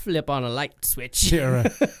maybe flip on a light switch. Yeah,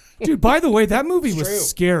 right. Dude, by the way, that movie was true.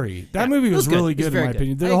 scary. That movie it was was good. really It was good in very my good.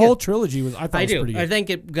 opinion. I The think whole it- trilogy was. I thought I was do. pretty good. I think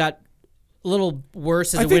it got a little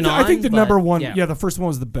worse as I it think went on. I think the but, number one. yeah. Yeah, the first one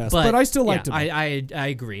was the best, but I still liked it. I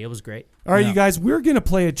agree. It was great. All right, you guys, we're going to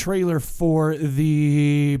play a trailer for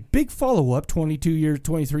the big follow-up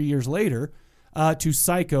 23 years later to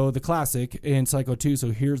Psycho, the classic, and Psycho 2.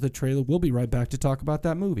 So here's the trailer. We'll be right back to talk about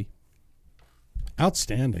that movie.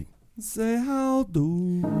 Outstanding. Say how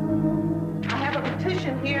do. I have a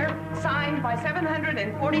petition here signed by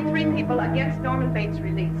 743 people against Norman Bates'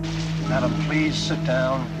 release. Madam, please sit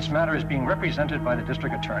down. This matter is being represented by the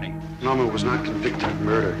district attorney. Norman was not convicted of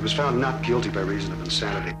murder. He was found not guilty by reason of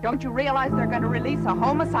insanity. Don't you realize they're going to release a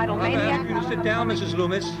homicidal maniac? You sit down, Mrs.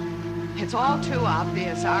 Loomis. It's all too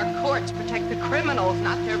obvious. Our courts protect the criminals,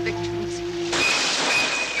 not their victims.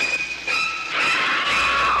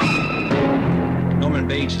 Norman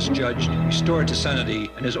Bates is judged, restored to sanity,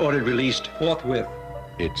 and is ordered released forthwith.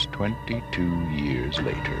 It's 22 years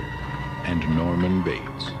later, and Norman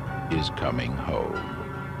Bates is coming home.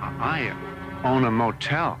 I own a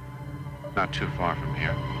motel not too far from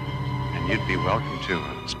here. And you'd be welcome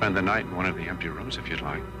to spend the night in one of the empty rooms if you'd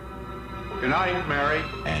like. Good night, Mary.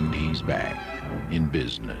 And he's back in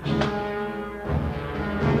business.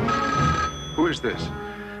 Who is this?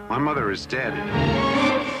 My mother is dead.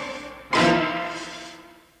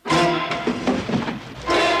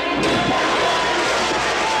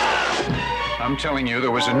 I'm telling you,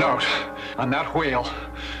 there was a note on that wheel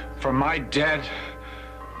from my dead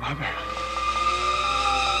mother.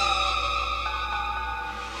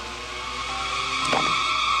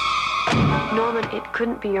 Norman, it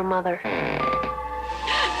couldn't be your mother.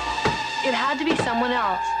 It had to be someone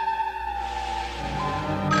else.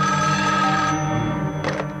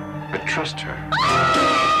 But trust her.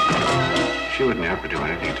 She would never do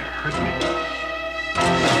anything to hurt me.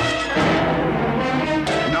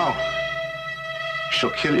 No.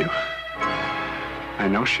 She'll kill you. I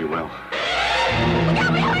know she will. Look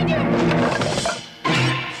out behind you!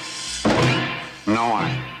 No,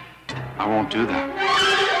 I won't do that.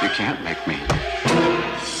 You can't make me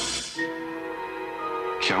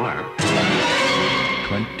kill her.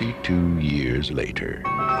 22 years later,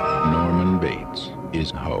 Norman Bates is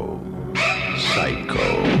home.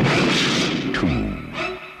 Psycho 2.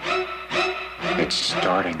 It's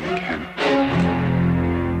starting again.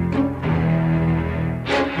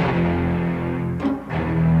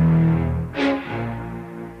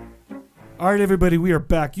 All right, everybody, we are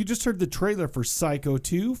back. You just heard the trailer for Psycho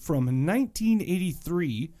 2 from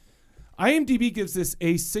 1983. IMDb gives this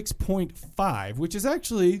a 6.5, which is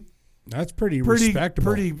actually That's pretty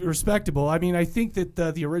respectable. Pretty respectable. I mean, I think that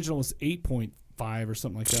the original was 8.5 or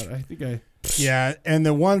something like that. Yeah, and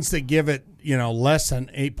the ones that give it, less than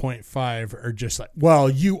 8.5 are just like, well,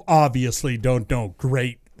 you obviously don't know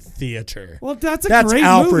great theater. Well, that's Alfred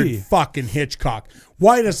movie. fucking Hitchcock.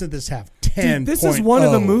 Why doesn't this have 10? Dude, this is one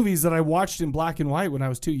of the movies that I watched in black and white when I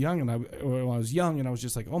was too young, and I was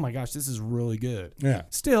just like, oh my gosh, this is really good. Yeah.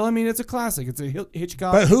 Still, I mean, it's a classic. It's a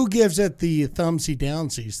Hitchcock. But who gives it the thumbsy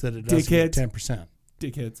downsies that it doesn't get 10%?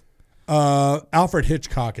 Dickheads. Alfred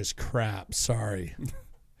Hitchcock is crap. Sorry.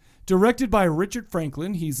 Directed by Richard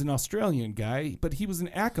Franklin. He's an Australian guy, but he was an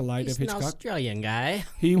acolyte of Hitchcock. An Australian guy.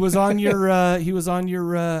 He was on your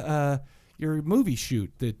your movie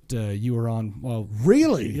shoot that you were on. Well,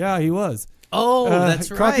 really? Yeah, he was. Oh, that's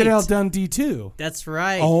right. Crocodile Dundee 2. That's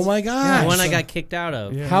right. Oh my gosh. The one I got kicked out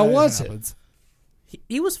of. Yeah, How was it?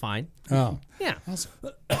 He was fine. Oh. Yeah.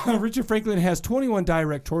 Richard Franklin has 21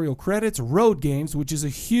 directorial credits. Road Games, which is a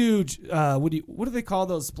huge what do they call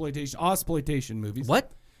those Ausploitation movies?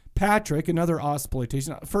 What? Patrick, another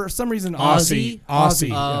Ausploitation. For some reason, Aussie.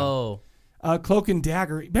 Oh. Yeah. Cloak and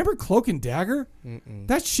Dagger. Remember Cloak and Dagger? Mm-mm.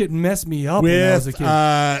 That shit messed me up when I was a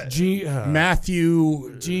kid.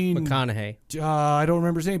 Matthew Gene McConaughey. I don't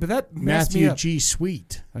remember his name, but that messed me Matthew up. G.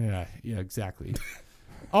 Sweet. Yeah, exactly.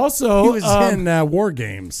 Also, he was in War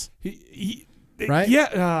Games. Right?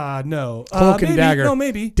 Yeah. No. Cloak and Dagger. No,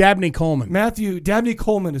 maybe. Dabney Coleman. Dabney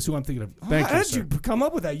Coleman is who I'm thinking of. Thank you, How did sir. you come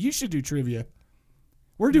up with that? You should do trivia.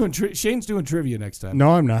 We're doing Shane's doing trivia next time.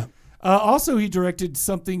 No, I'm not. Also, he directed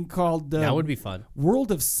something called That would be fun.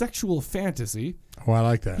 World of Sexual Fantasy. Oh, I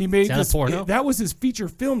like that. He made Is that this a porno? That was his feature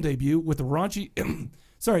film debut with the raunchy.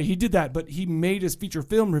 Sorry, he did that, but he made his feature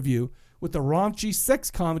film review with the raunchy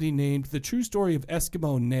sex comedy named "The True Story of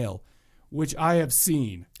Eskimo Nail," which I have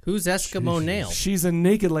seen. Who's Eskimo Nail? She's a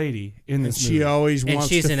naked lady in this movie. She always And wants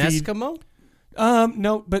she's to an feed. Eskimo?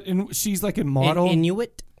 No, but she's like a model.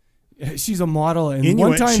 Inuit? She's a model, and Inuit,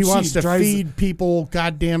 one time she wants to drives- feed people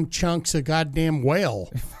goddamn chunks of goddamn whale.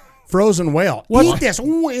 Frozen whale. What? Eat this.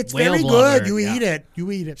 Ooh, it's Whale very blogger, good. You yeah. eat it. You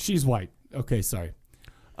eat it. She's white. Okay, sorry.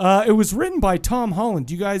 It was written by Tom Holland.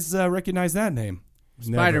 Do you guys recognize that name?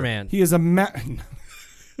 Spider-Man. He is a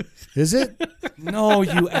Is it? No,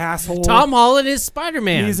 you asshole. Tom Holland is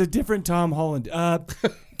Spider-Man. He's a different Tom Holland.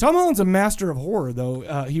 Tom Holland's a master of horror,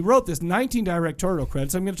 though. He wrote this 19 directorial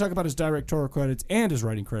credits. I'm going to talk about his directorial credits and his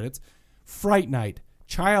writing credits. Fright Night,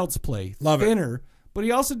 Child's Play, Love it. Thinner. But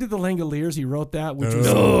he also did The Langoliers. He wrote that, which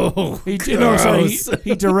was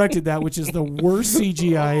he directed that, which is the worst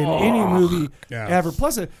CGI in any movie ever.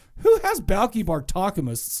 Plus, who has Balki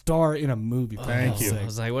Bartokomous star in a movie? For Thank God's you. sake? I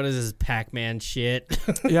was like, what is this Pac-Man shit?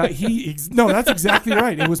 Yeah, no, that's exactly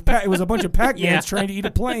right. It was a bunch of Pac-Mans Yeah. trying to eat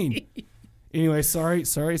a plane. Anyway, sorry,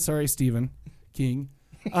 Stephen King.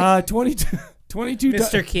 22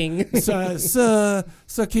 Mr. King.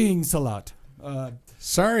 Sir King Salat.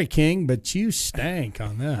 Sorry, King, but you stank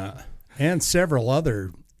on that. And several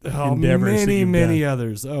other endeavors. Many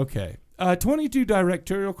others. Okay. 22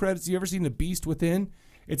 directorial credits. You ever seen The Beast Within?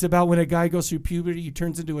 It's about when a guy goes through puberty, he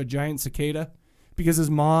turns into a giant cicada because his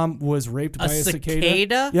mom was raped by a cicada.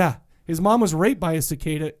 cicada? Yeah. His mom was raped by a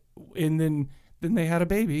cicada and then they had a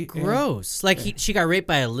baby. Gross. Like she got raped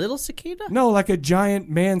by a little cicada? No, like a giant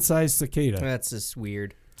man-sized cicada. That's just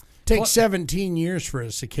weird. Takes 17 years for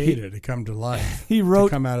a cicada to come to life. He wrote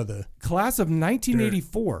to come out of the class of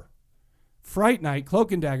 1984, Fright Night,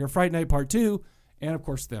 Cloak and Dagger, Fright Night Part 2, and of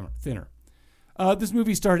course Thinner. This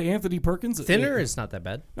movie starred Anthony Perkins. Thinner is not that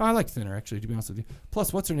bad. No, I like Thinner, actually, to be honest with you.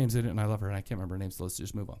 Plus, what's her name's in it, and I love her, and I can't remember her name, so let's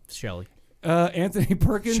just move on. Shelley. Anthony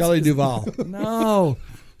Perkins. Shelley Duvall. No.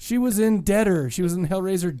 She was in Deader. She was in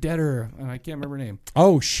Hellraiser Deader, and I can't remember her name.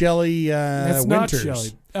 Oh, Shelley That's Winters. not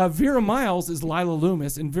Shelley. Vera Miles is Lila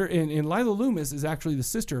Loomis, and Lila Loomis is actually the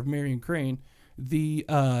sister of Marion Crane, the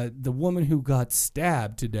woman who got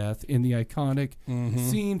stabbed to death in the iconic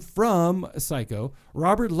scene from Psycho.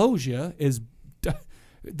 Robert Loggia is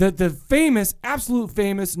the famous, absolute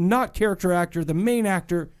famous, not character actor, the main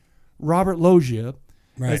actor, Robert Loggia.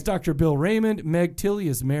 Right. As Dr. Bill Raymond. Meg Tilly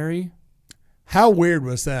is Mary. How weird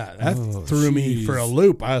was that? That threw me for a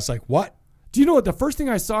loop. I was like, what? Do you know what? The first thing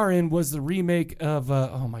I saw her in was the remake of,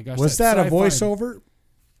 oh my gosh. Was that a sci-fi- voiceover?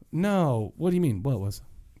 No. What do you mean? What was?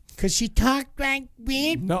 Because she talked like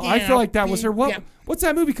me. No, I feel like that was her. What's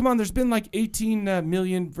that movie? Come on, there's been like 18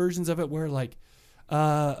 million versions of it where like,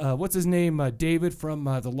 what's his name? David from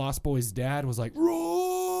The Lost Boys' dad was like,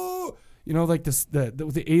 "Roar!" You know, like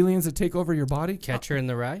the aliens that take over your body. Catcher in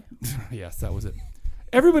the Rye? Yes, that was it.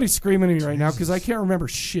 Everybody's screaming at me right now because I can't remember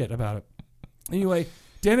shit about it. Anyway,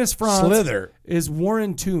 Dennis Franz Slither is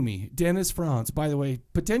Warren Toomey. Dennis Franz, by the way,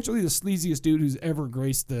 potentially the sleaziest dude who's ever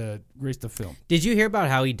graced the film. Did you hear about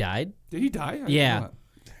how he died? Did he die? I didn't know Yeah. that.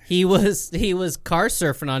 He was car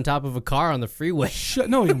surfing on top of a car on the freeway.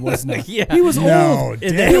 No, he was not. Yeah. He was No, old.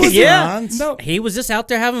 Dennis yeah. Franz? No. He was just out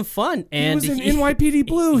there having fun. And He was in NYPD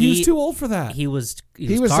Blue. He was too old for that. He was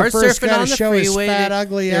He was car the first surfing guy on to the show his freeway. fat,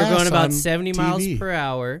 ugly They were going ass about on 70 miles TV. per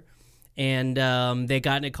hour. And they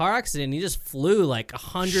got in a car accident. He just flew like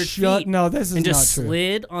 100 feet. No, this is and just not true.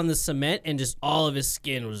 slid on the cement, and just all of his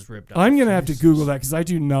skin was ripped off. I'm going to have to Google that because I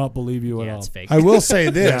do not believe you at all. It's fake. I will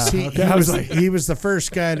say this: Yeah, okay. he was the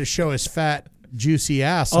first guy to show his fat, juicy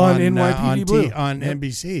ass On on NYPD Blue. on Yep.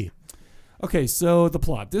 NBC. Okay, so the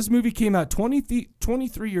plot. This movie came out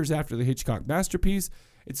 23 years after the Hitchcock masterpiece.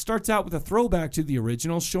 It starts out with a throwback to the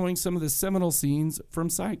original, showing some of the seminal scenes from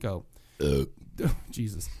Psycho.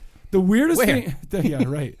 Jesus. The weirdest thing, yeah,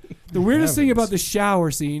 right. The weirdest thing about the shower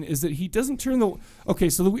scene is that he doesn't turn the. Okay,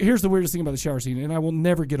 so here's the weirdest thing about the shower scene, and I will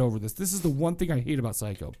never get over this. This is the one thing I hate about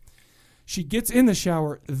Psycho. She gets in the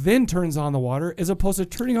shower, then turns on the water, as opposed to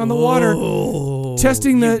turning on the water,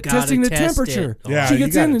 testing the temperature. Yeah, she you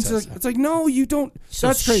gets in, and gotta it's like, no, you don't. So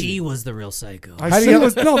that's crazy. she was the real psycho.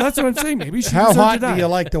 No, that's what I'm saying. Maybe she How deserved hot to die. do you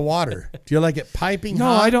like the water? Do you like it piping No,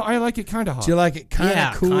 hot? I don't. I like it kind of hot. Do you like it kind of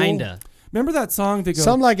Yeah, cool? kinda. Remember that song? They go.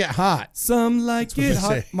 Some like it hot. Some like what it they hot.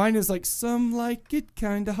 say. Mine is like some like it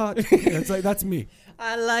kind of hot. It's like that's me.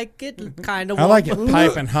 I like it kind of. I like it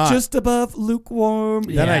piping hot. Just above lukewarm.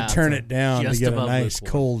 Then Yeah, I turn it down to just get a above nice lukewarm.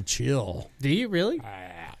 cold chill. Do you really?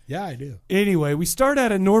 Yeah, I do. Anyway, we start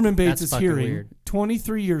out at Norman That's Bates' fucking hearing. weird.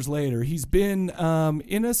 23 years later, he's been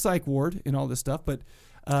in a psych ward and all this stuff. But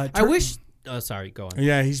I wish. Oh, sorry. Go on.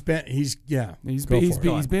 Yeah, he's been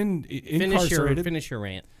incarcerated. Finish your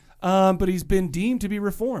rant. But he's been deemed to be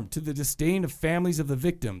reformed to the disdain of families of the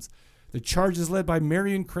victims. The charge is led by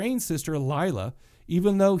Marion Crane's sister, Lila.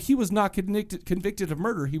 Even though he was not convicted of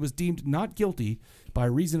murder, he was deemed not guilty by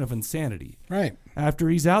reason of insanity. Right. After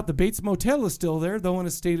he's out, the Bates Motel is still there, though in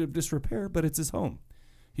a state of disrepair, but it's his home.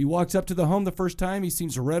 He walks up to the home the first time. He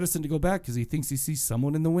seems reticent to go back because he thinks he sees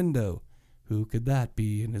someone in the window. Who could that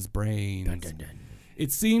be in his brain? Dun, dun, dun.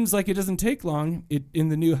 It seems like it doesn't take long in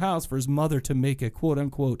the new house for his mother to make a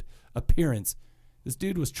quote-unquote appearance. This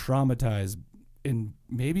dude was traumatized, and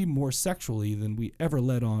maybe more sexually than we ever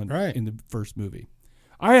let on in the first movie.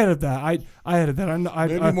 I added that. I added that.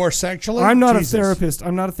 Maybe more sexually? I'm not Jesus. a therapist.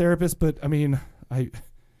 I'm not a therapist, but I mean,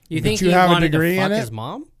 You think you he have a wanted degree to fuck in it? his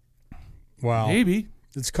mom? Wow. maybe.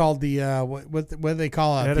 It's called the what do they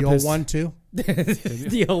call it? The Oedipus. old 1-2?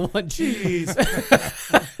 The old one. Jeez.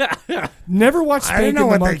 Never watch I Spanking don't know the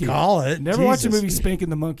what Monkey. they call it. Never watch the Jesus. movie Spanking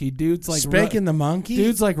the Monkey. Dude's like Spanking the Monkey?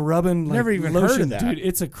 Dude's like rubbing like Never even lotion. heard of that. Dude,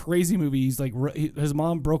 it's a crazy movie. He's like his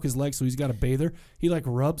mom broke his leg, so he's got a bather. He like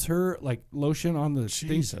rubs her like lotion on the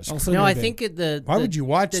Jesus. thing. All of a sudden No, they I bang. think Why would you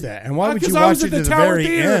watch that? And why would Because you I was watch at it the to the Tower very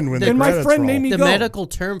Theater, end when and the my credits friend roll? made me the go. medical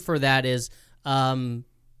term for that is Oedipus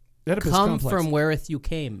come complex. from whereth you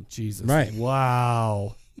came. Jesus. Right.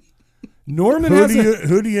 Wow. Norman Who has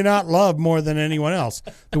do you not love more than anyone else?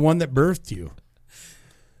 The one that birthed you.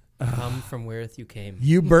 Come from whereth you came.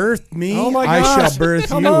 You birthed me. Oh my I gosh. shall birth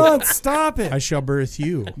Come you. on, stop it. I shall birth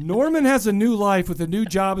you. Norman has a new life with a new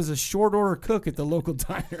job as a short order cook at the local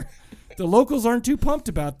diner. The locals aren't too pumped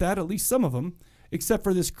about that, at least some of them, except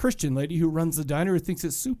for this Christian lady who runs the diner who thinks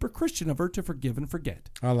it's super Christian of her to forgive and forget.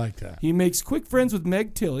 I like that. He makes quick friends with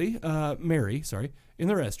Mary, in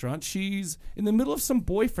the restaurant. She's in the middle of some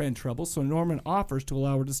boyfriend trouble, so Norman offers to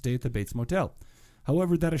allow her to stay at the Bates Motel.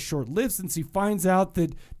 However, that is short-lived since he finds out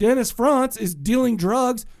that Dennis Franz is dealing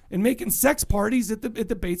drugs and making sex parties at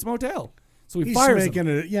the Bates Motel. So he He's fires making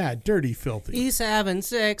him. it, dirty, filthy. He's having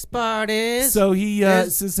sex parties. So he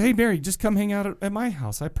says, "Hey, Mary, just come hang out at my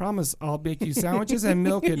house. I promise I'll make you sandwiches and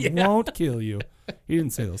milk and won't kill you." He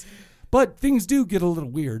didn't say those. But things do get a little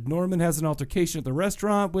weird. Norman has an altercation at the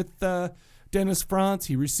restaurant with Dennis Franz.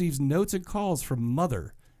 He receives notes and calls from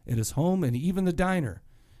Mother at his home and even the diner.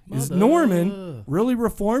 Is Norman really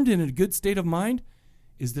reformed and in a good state of mind?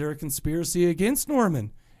 Is there a conspiracy against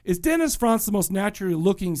Norman? Is Dennis Franz the most naturally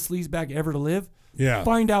looking sleazebag ever to live? Yeah.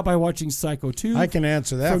 Find out by watching Psycho 2. I can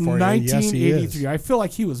answer that from for you. Yes, he 1983. is. I feel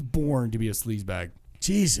like he was born to be a sleazebag.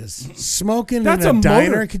 Jesus. Smoking That's in a a diner?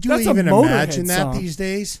 motor- Could you that's a even Motorhead imagine that song. these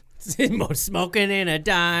days? Smoking in a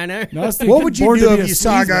diner. No, I was thinking What would you born to do be if a you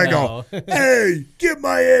saw a guy sleazebag. go, "Hey, get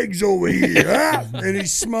my eggs over here," and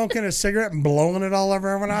he's smoking a cigarette and blowing it all over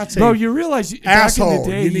everyone else? Bro, you realize back in Asshole,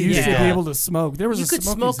 the day you you need used to to go. be able to smoke. There was You a could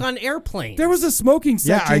smoking smoke on airplanes. There was a smoking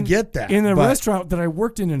Yeah, section I get that, in a but- restaurant that I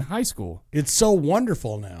worked in high school. It's so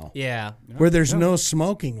wonderful now. Yeah. Where there's no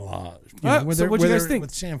smoking law. Where so they're- what'd you where guys they're think?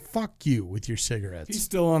 With saying, fuck you with your cigarettes. He's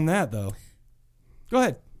still on that, though. Go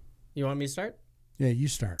ahead. You want me to start? Yeah, you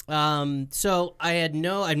start. So I've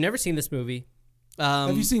never seen this movie.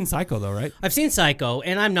 Have you seen Psycho, though, right? I've seen Psycho,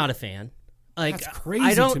 and I'm not a fan. Like, That's crazy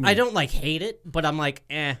I don't, to me. I don't like hate it, but I'm like,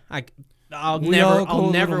 I'll We all go a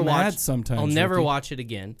I'll never little watch. mad sometimes, I'll never Ricky. watch it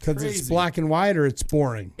again. Because it's black and white or it's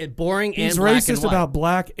boring. It boring He's and black and racist white. about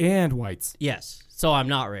black and whites. Yes, so I'm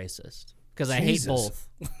not racist because I hate Jesus. both.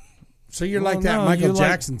 So you're Well, like that no, Michael you're like-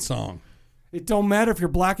 Jackson song. It don't matter if you're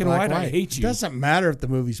black and white. I hate you. It doesn't matter if the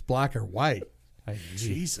movie's black or white.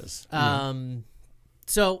 Jesus.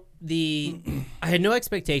 So I had no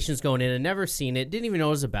expectations going in. I'd never seen it. Didn't even know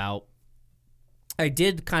what it was about. I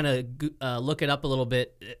did kind of look it up a little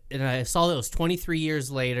bit, and I saw that it was 23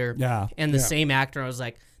 years later. Yeah. And the Yeah. same actor. I was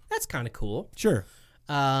like, that's kind of cool. Sure.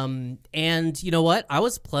 And you know what? I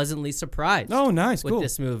was pleasantly surprised. Oh, nice. With Cool.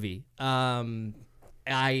 this movie.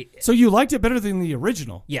 So you liked it better than the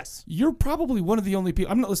original? Yes. You're probably one of the only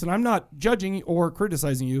people. I'm not judging or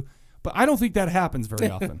criticizing you, but I don't think that happens very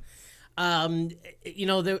often. You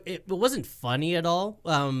know, it wasn't funny at all.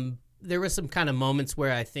 There were some kind of moments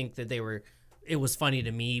where I think that it was funny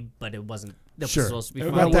to me, but it wasn't. That Sure. was supposed to be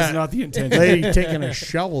That funny. was not the intention. Lady taking a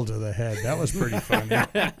shovel to the head. That was pretty funny.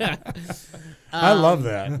 I love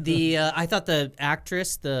that. I thought the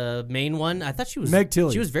actress, the main one, I thought she was Meg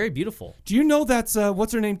Tilly. She was very beautiful. Do you know that's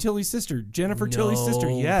what's her name? Tilly's sister, Jennifer Tilly's sister.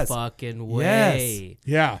 Yes, fucking Yes. way.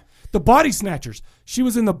 Yeah. The Body Snatchers. She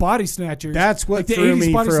was in the Body Snatchers. That's what the threw 80s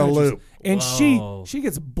me Body for a Snatchers. loop. And Whoa. she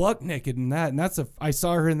gets buck naked in that, and I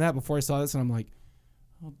saw her in that before I saw this, and I'm like,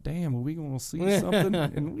 oh damn, are we gonna see something?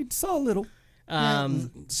 And we saw a little.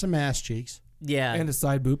 Some ass cheeks. Yeah. And a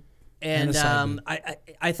side boob. And a side boob.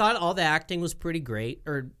 I thought all the acting was pretty great,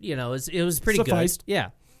 or you know, it was pretty Sufficed. good. Yeah.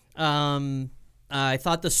 I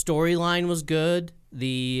thought the storyline was good.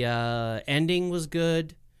 The ending was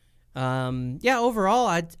good. Yeah. Overall,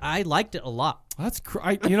 I liked it a lot. That's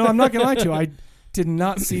I'm not gonna lie to you. I did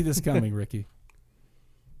not see this coming, Ricky.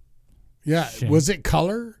 Yeah. Shame. Was it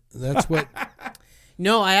color? That's what.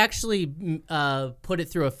 No, I actually put it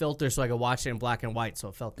through a filter so I could watch it in black and white, so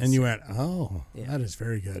it felt. And you went, oh, that is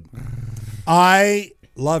very good. I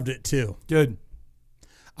loved it too. Good.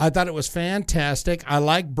 I thought it was fantastic. I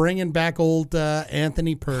like bringing back old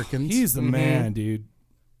Anthony Perkins. He's the man, dude.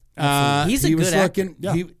 He's a he good was actor. looking.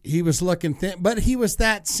 Yeah. He was looking thin, but he was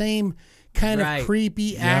that same kind Right. of creepy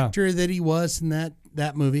Yeah. actor that he was in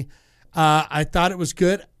that movie. I thought it was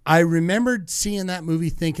good. I remembered seeing that movie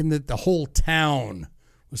thinking that the whole town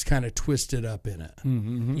was kind of twisted up in it.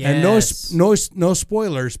 Mm-hmm. And Yes. no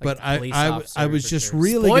spoilers, but the police I officer, was for just sure.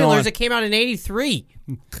 really Spoilers. going. It came out in '83.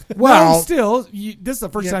 Well, still, this is the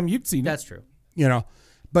first time you've seen it. That's true. You know,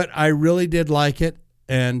 but I really did like it,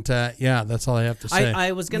 and yeah, that's all I have to say.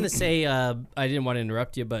 I was gonna say I didn't want to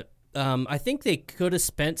interrupt you, but I think they could have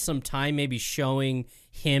spent some time maybe showing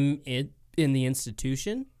him in the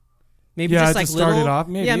institution. Maybe Yeah, just to like start it little, off,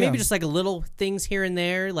 maybe, yeah. maybe just like a little things here and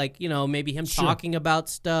there, like maybe him Sure. talking about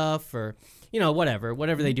stuff or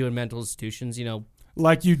whatever they do in mental institutions.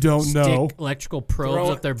 Like you don't know. Stick electrical probes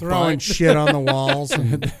up their throwing butt. shit on the walls.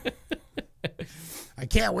 And I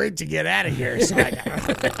can't wait to get out of here.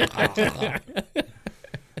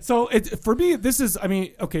 So for me, this is, I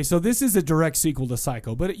mean, okay, so this is a direct sequel to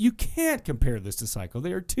Psycho, but you can't compare this to Psycho.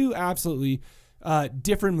 They are two absolutely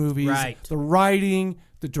different movies. Right. The writing,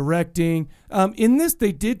 the directing. In this,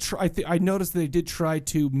 they did try, I noticed they did try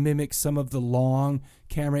to mimic some of the long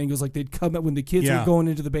camera angles. Like they'd come up when the kids were going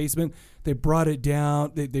into the basement, they brought it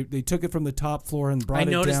down. They took it from the top floor and brought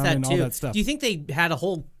it down and all that stuff. Do you think they had a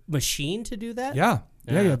whole machine to do that? Yeah.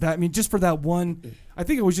 That, I mean, just for that one, I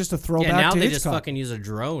think it was just a throwback Yeah, now to they Hitchcock. just fucking use a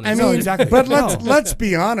drone. I mean, exactly. But let's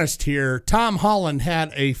be honest here. Tom Holland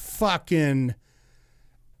had a fucking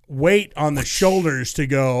weight on the shoulders to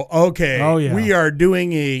go, okay, we are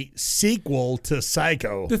doing a sequel to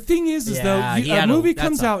Psycho. The thing is though, a movie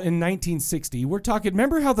comes out in 1960. We're talking,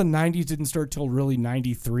 remember how the 90s didn't start till really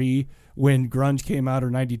 93 when grunge came out, or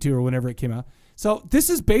 92 or whenever it came out. So this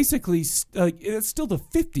is basically, it's still the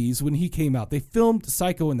 50s when he came out. They filmed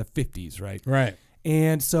Psycho in the 50s, right? Right.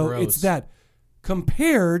 And so it's that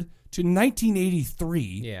compared to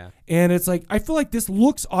 1983. Yeah. And it's like, I feel like this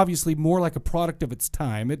looks obviously more like a product of its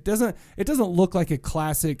time. It doesn't look like a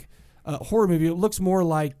classic horror movie. It looks more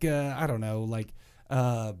like, I don't know, like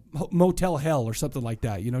Motel Hell or something like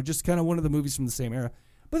that. You know, just kind of one of the movies from the same era.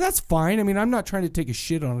 But that's fine. I mean, I'm not trying to take a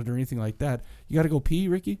shit on it or anything like that. You got to go pee,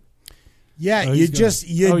 Ricky? Yeah, you just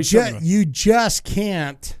can't.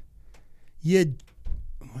 You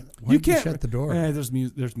can't shut the door. There's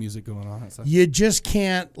music going on. You just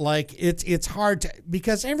can't, like, it's hard to,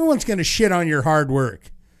 because everyone's going to shit on your hard work.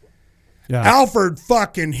 Yeah. Alfred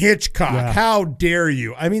fucking Hitchcock. Yeah. How dare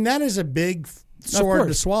you? I mean, that is a big sword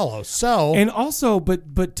to swallow. So, and also,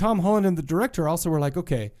 but Tom Holland and the director also were like,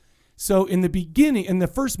 okay, so in the beginning, in the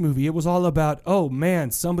first movie, it was all about, oh man,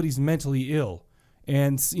 somebody's mentally ill.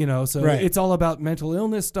 And, you know, so it's all about mental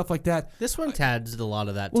illness, stuff like that. This one adds a lot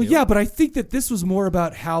of that, Well, too. yeah, but I think that this was more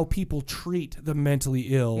about how people treat the mentally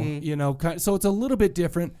ill, you know. So it's a little bit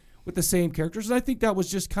different with the same characters. And I think that was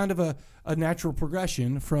just kind of a natural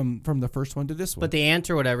progression from the first one to this one. But the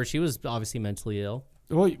aunt or whatever, she was obviously mentally ill.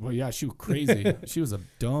 Well, yeah, she was crazy. She was a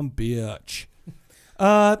dumb bitch.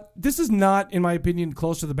 This is not, in my opinion,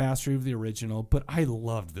 close to the mastery of the original, but I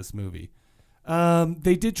loved this movie.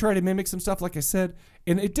 They did try to mimic some stuff, like I said,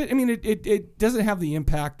 and it did. I mean, it doesn't have the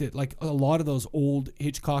impact that like a lot of those old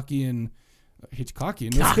Hitchcockian those Hitchcock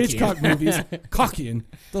movies, Cockian,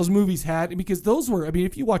 those movies had, because those were. I mean,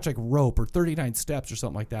 if you watch like Rope or 39 Steps or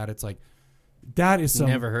something like that, it's like that is some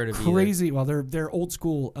Never heard of crazy. Either. Well, they're old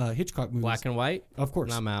school Hitchcock movies, black and white, of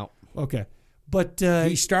course. I'm out. Okay. But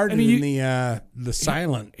he started in the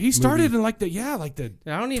silent. He started movie. in like the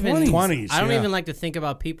I don't even 20s. I don't even like to think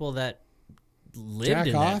about people that lived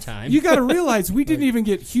in that time. You got to realize we didn't even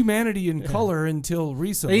get Humanity in Color until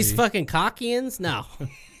recently. These fucking Cockians? No.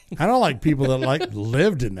 I don't like people that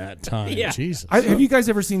lived in that time. Yeah. Jesus. Have you guys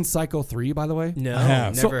ever seen Psycho 3, by the way? No, I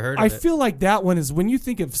have. never heard of I it. feel like that one is, when you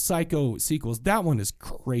think of Psycho sequels, that one is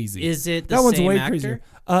crazy. Is it the that one's same way actor? crazier.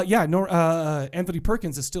 Yeah, Anthony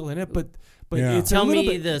Perkins is still in it, but it's Tell a little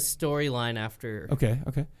me bit, the storyline after. Okay.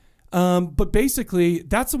 But basically,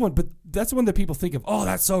 that's the one. But that's the one that people think of. Oh,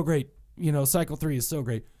 that's so great. You know, Psycho 3 is so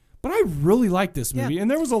great. But I really like this movie,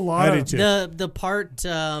 and there was a lot of the part.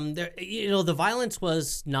 There, you know, the violence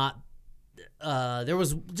was not. There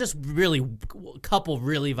was just really a couple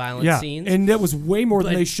really violent scenes, and that was way more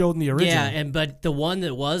than they showed in the original. Yeah, but the one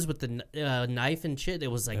that was with the knife and shit,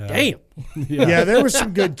 it was like, damn. Yeah, there were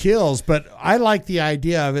some good kills, but I like the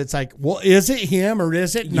idea of it's like, well, is it him or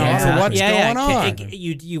is it not? Or what's going on?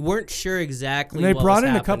 You weren't sure exactly. And they what brought was in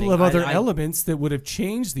a happening. couple of other elements that would have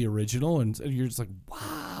changed the original, and you're just like,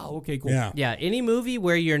 wow, okay, cool. Yeah, any movie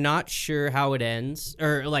where you're not sure how it ends,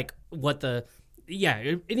 or like what the.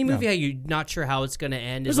 Yeah, any movie how you're not sure how it's going to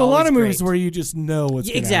end. There's a lot of movies where you just know what's going to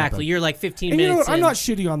happen. Exactly. You're like 15 and minutes you know what? in. I'm not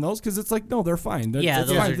shitty on those because it's like, no, they're fine. They're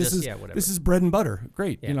those fine. are This just, is whatever. This is bread and butter.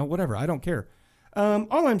 Great. You know, whatever. I don't care.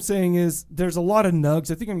 All I'm saying is there's a lot of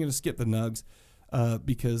nugs. I think I'm going to skip the nugs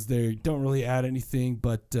because they don't really add anything.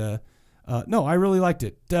 But no, I really liked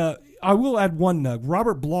it. I will add one nug.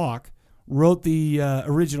 Robert Bloch wrote the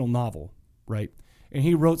original novel, right? And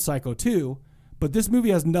he wrote Psycho 2. But this movie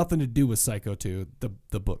has nothing to do with Psycho 2,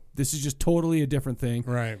 the book. This is just totally a different thing.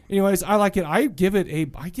 Right. Anyways, I like it. I give it I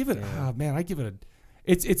mean,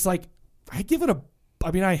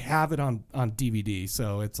 I have it on DVD,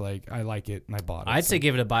 so it's like I like it and I bought it. I'd say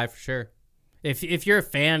give it a buy for sure. If you're a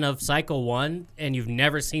fan of Psycho 1 and you've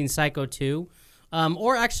never seen Psycho 2,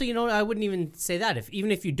 Or actually, you know, I wouldn't even say that.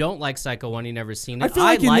 Even if you don't like Psycho 1, you've never seen it. I feel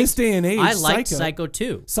like in this day and age, I liked Psycho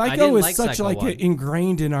 2. Psycho is like such Psycho like 1.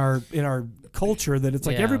 ingrained in our culture that it's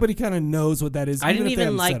like Yeah. everybody kind of knows what that is. I didn't if they even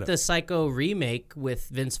haven't said like it. the Psycho remake with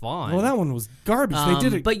Vince Vaughn. Well, that one was garbage. They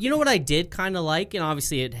did it. But you know what I did kind of like, and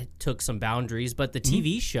obviously it took some boundaries. But the Mm-hmm.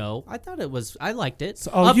 TV show, I thought I liked it.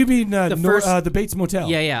 You mean the Bates Motel?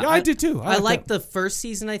 Yeah. I did too. I liked liked that. the first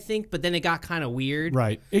season, I think, but then it got kind of weird.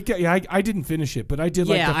 Right. I didn't finish it, but I did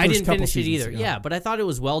like the first I didn't couple finish it seasons. either. Yeah, but I thought it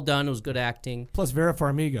was well done. It was good acting. Plus Vera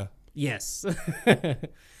Farmiga. Yes.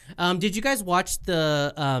 Did you guys watch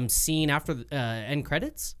the scene after the end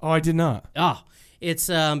credits? Oh, I did not. Oh, it's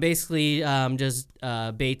basically just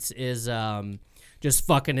Bates is just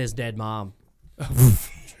fucking his dead mom.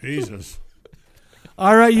 Jesus.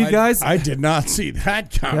 All right, you guys. I did not see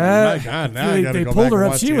that coming. My God, now I gotta they go pulled back her and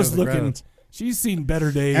up. watch She the was other looking. credits. She's seen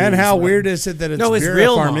better days. And how weird is it that it's no, his Vera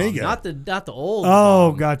real Farmiga? mom, not the old. Oh,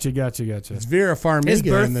 mom. gotcha. It's Vera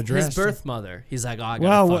Farmiga in the dress. His birth mother. He's like, oh, I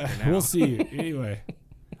gotta fuck her now. We'll see. Anyway.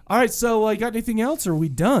 All right, so you got anything else, or are we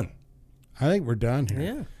done? I think we're done here.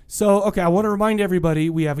 Yeah. So, okay, I want to remind everybody,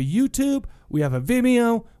 we have a YouTube, we have a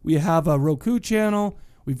Vimeo, we have a Roku channel,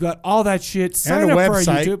 we've got all that shit. Sign And a up for our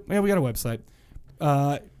website. YouTube. Yeah, we got a website.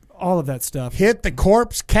 All of that stuff. Hit the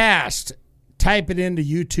Corpse Cast. Type it into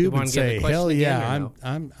YouTube wanna and give the say, question "Hell again yeah, or no?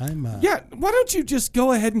 I'm." Yeah, why don't you just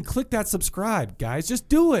go ahead and click that subscribe, guys? Just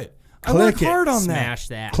do it. I work Click it. hard on Smash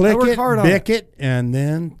that. Click I work it, hard on bick it, and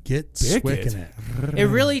then get Bick swicking it. it. It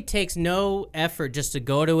really takes no effort just to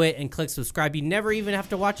go to it and click subscribe. You never even have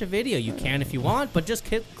to watch a video. You can if you want, but just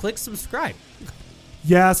click subscribe.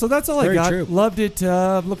 Yeah, so that's all Very I got. true. Loved it.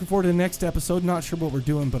 Looking forward to the next episode. Not sure what we're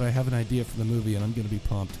doing, but I have an idea for the movie, and I'm going to be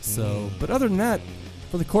pumped. So, but other than that,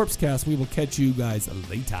 for the Corpse Cast, we will catch you guys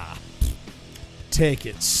later. Take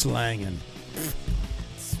it slanging.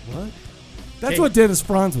 What? That's what Dennis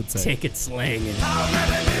Franz would say. Take it slanging. How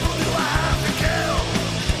many people